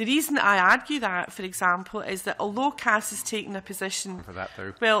 The reason I argue that, for example, is that although CAS has taken a position...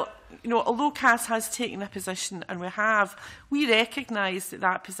 although CAS has taken a position, and we recognise that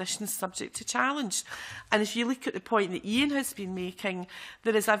that position is subject to challenge. And if you look at the point that Ian has been making,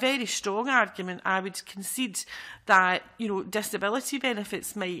 there is a very strong argument, I would concede, that, disability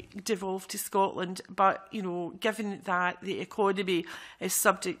benefits might devolve to Scotland, but, given that the economy is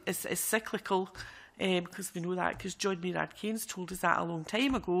cyclical, because we know that, because John Maynard Keynes told us that a long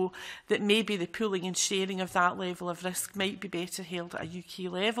time ago, that maybe the pooling and sharing of that level of risk might be better held at a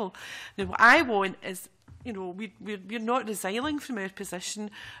UK level. Now, what I want is you know, we're not resigning from our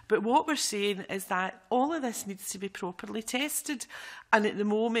position, but what we're saying is that all of this needs to be properly tested, and at the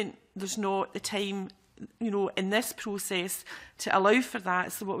moment there's not the time, you know, in this process to allow for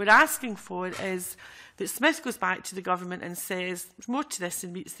that. So what we're asking for is that Smith goes back to the government and says, there's more to this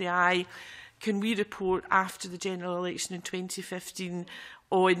than meets the eye. Can we report after the general election in 2015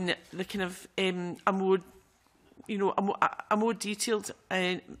 on the kind of a more, you know, a more detailed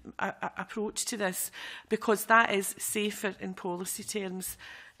approach to this, because that is safer in policy terms,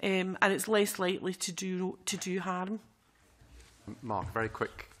 and it's less likely to do harm. Mark, very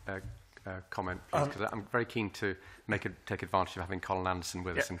quick comment, please, because I'm very keen to take advantage of having Colin Anderson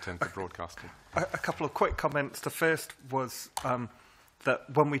with us in terms of broadcasting. A couple of quick comments. The first was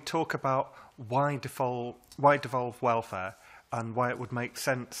that when we talk about why devolve welfare and why it would make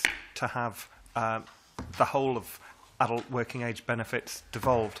sense to have the whole of adult working age benefits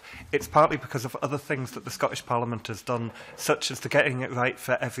devolved, it's partly because of other things that the Scottish Parliament has done, such as the Getting It Right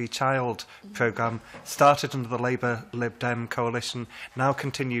for Every Child programme, started under the Labour Lib Dem coalition, now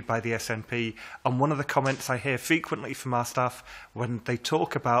continued by the SNP. And one of the comments I hear frequently from our staff when they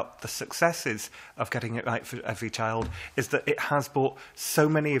talk about the successes of Getting It Right for Every Child is that it has brought so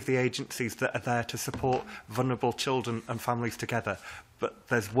many of the agencies that are there to support vulnerable children and families together. But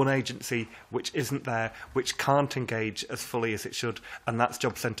there's one agency which isn't there, which can't engage as fully as it should, and that's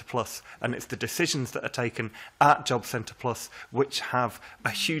Job Centre Plus. And it's the decisions that are taken at Job Centre Plus which have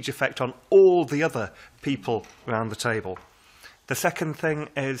a huge effect on all the other people around the table. The second thing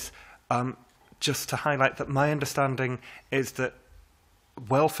is just to highlight that my understanding is that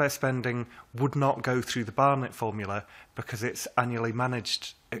welfare spending would not go through the Barnett formula because it's annually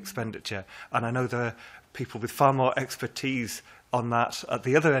managed expenditure. And I know there are people with far more expertise on that at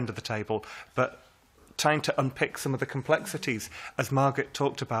the other end of the table, but trying to unpick some of the complexities, as Margaret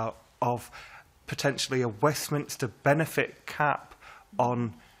talked about, of potentially a Westminster benefit cap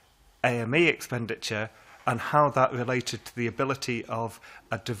on AME expenditure and how that related to the ability of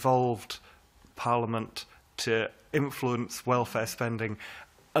a devolved Parliament to influence welfare spending.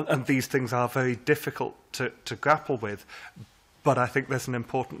 And these things are very difficult to grapple with. But I think there's an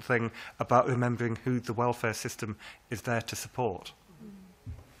important thing about remembering who the welfare system is there to support.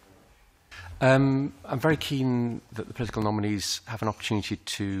 I'm very keen that the political nominees have an opportunity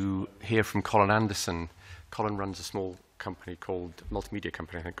to hear from Colin Anderson. Colin runs a small company called, multimedia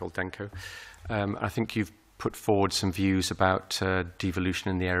company, I think, called Denko. I think you've put forward some views about devolution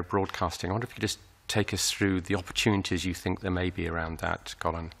in the area of broadcasting. I wonder if you could just take us through the opportunities you think there may be around that,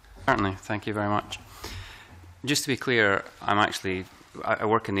 Colin. Certainly, thank you very much. Just to be clear, I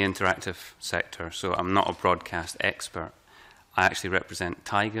work in the interactive sector, so I'm not a broadcast expert. I actually represent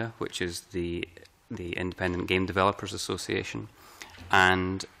TIGA, which is the Independent Game Developers Association.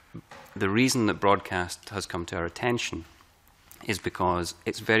 And the reason that broadcast has come to our attention is because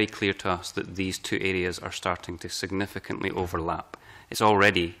it's very clear to us that these two areas are starting to significantly overlap. It's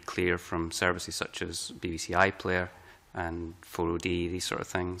already clear from services such as BBC iPlayer and 4OD, these sort of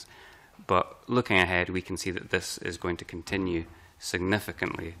things. But looking ahead, we can see that this is going to continue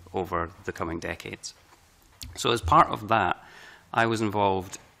significantly over the coming decades. So as part of that, I was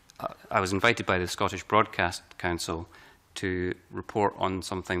invited by the Scottish Broadcast Council to report on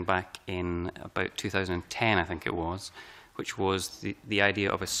something back in about 2010, I think it was, which was the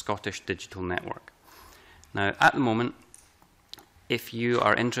idea of a Scottish digital network. Now, at the moment, if you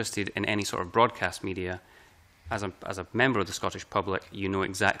are interested in any sort of broadcast media, as a member of the Scottish public, you know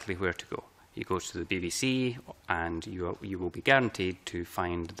exactly where to go. You go to the BBC and you will be guaranteed to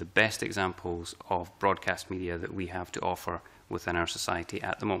find the best examples of broadcast media that we have to offer within our society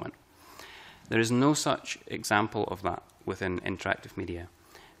at the moment. There is no such example of that within interactive media.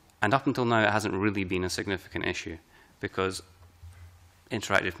 And up until now, it hasn't really been a significant issue because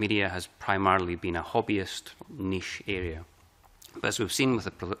interactive media has primarily been a hobbyist niche area. But as we've seen with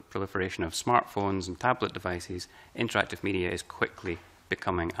the proliferation of smartphones and tablet devices, interactive media is quickly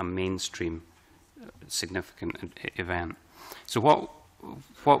becoming a mainstream significant event. So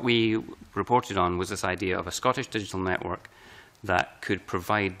what we reported on was this idea of a Scottish digital network that could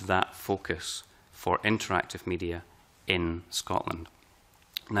provide that focus for interactive media in Scotland.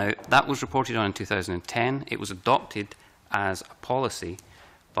 Now, that was reported on in 2010. It was adopted as a policy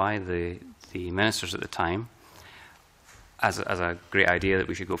by the ministers at the time, as a great idea that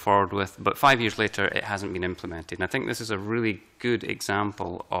we should go forward with, but 5 years later it hasn't been implemented. And I think this is a really good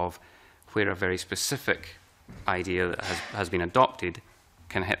example of where a very specific idea that has been adopted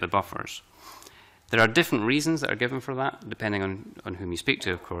can hit the buffers. There are different reasons that are given for that, depending on whom you speak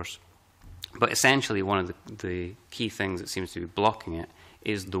to, of course. But essentially one of the key things that seems to be blocking it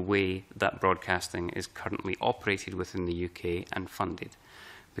is the way that broadcasting is currently operated within the UK and funded.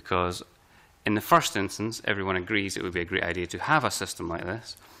 Because in the first instance, everyone agrees it would be a great idea to have a system like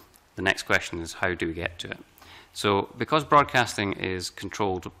this. The next question is, how do we get to it? So because broadcasting is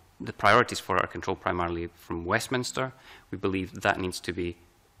controlled, the priorities for it are controlled primarily from Westminster, we believe that needs to be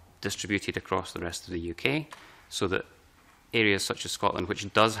distributed across the rest of the UK so that areas such as Scotland,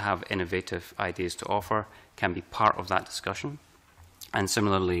 which does have innovative ideas to offer, can be part of that discussion. And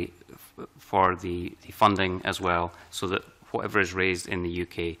similarly for the funding as well, so that whatever is raised in the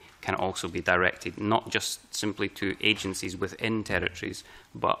UK can also be directed not just simply to agencies within territories,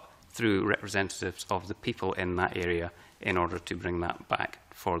 but through representatives of the people in that area in order to bring that back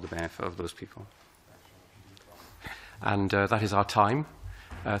for the benefit of those people. And that is our time.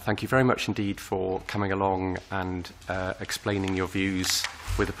 Thank you very much indeed for coming along and explaining your views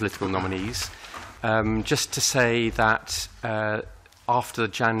with the political nominees. Just to say that after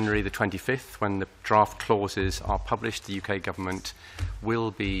January the 25th, when the draft clauses are published, the UK government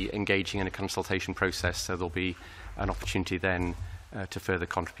will be engaging in a consultation process, so there'll be an opportunity then to further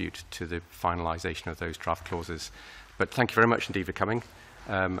contribute to the finalisation of those draft clauses. But thank you very much indeed for coming,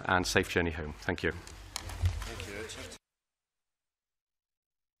 and safe journey home. Thank you.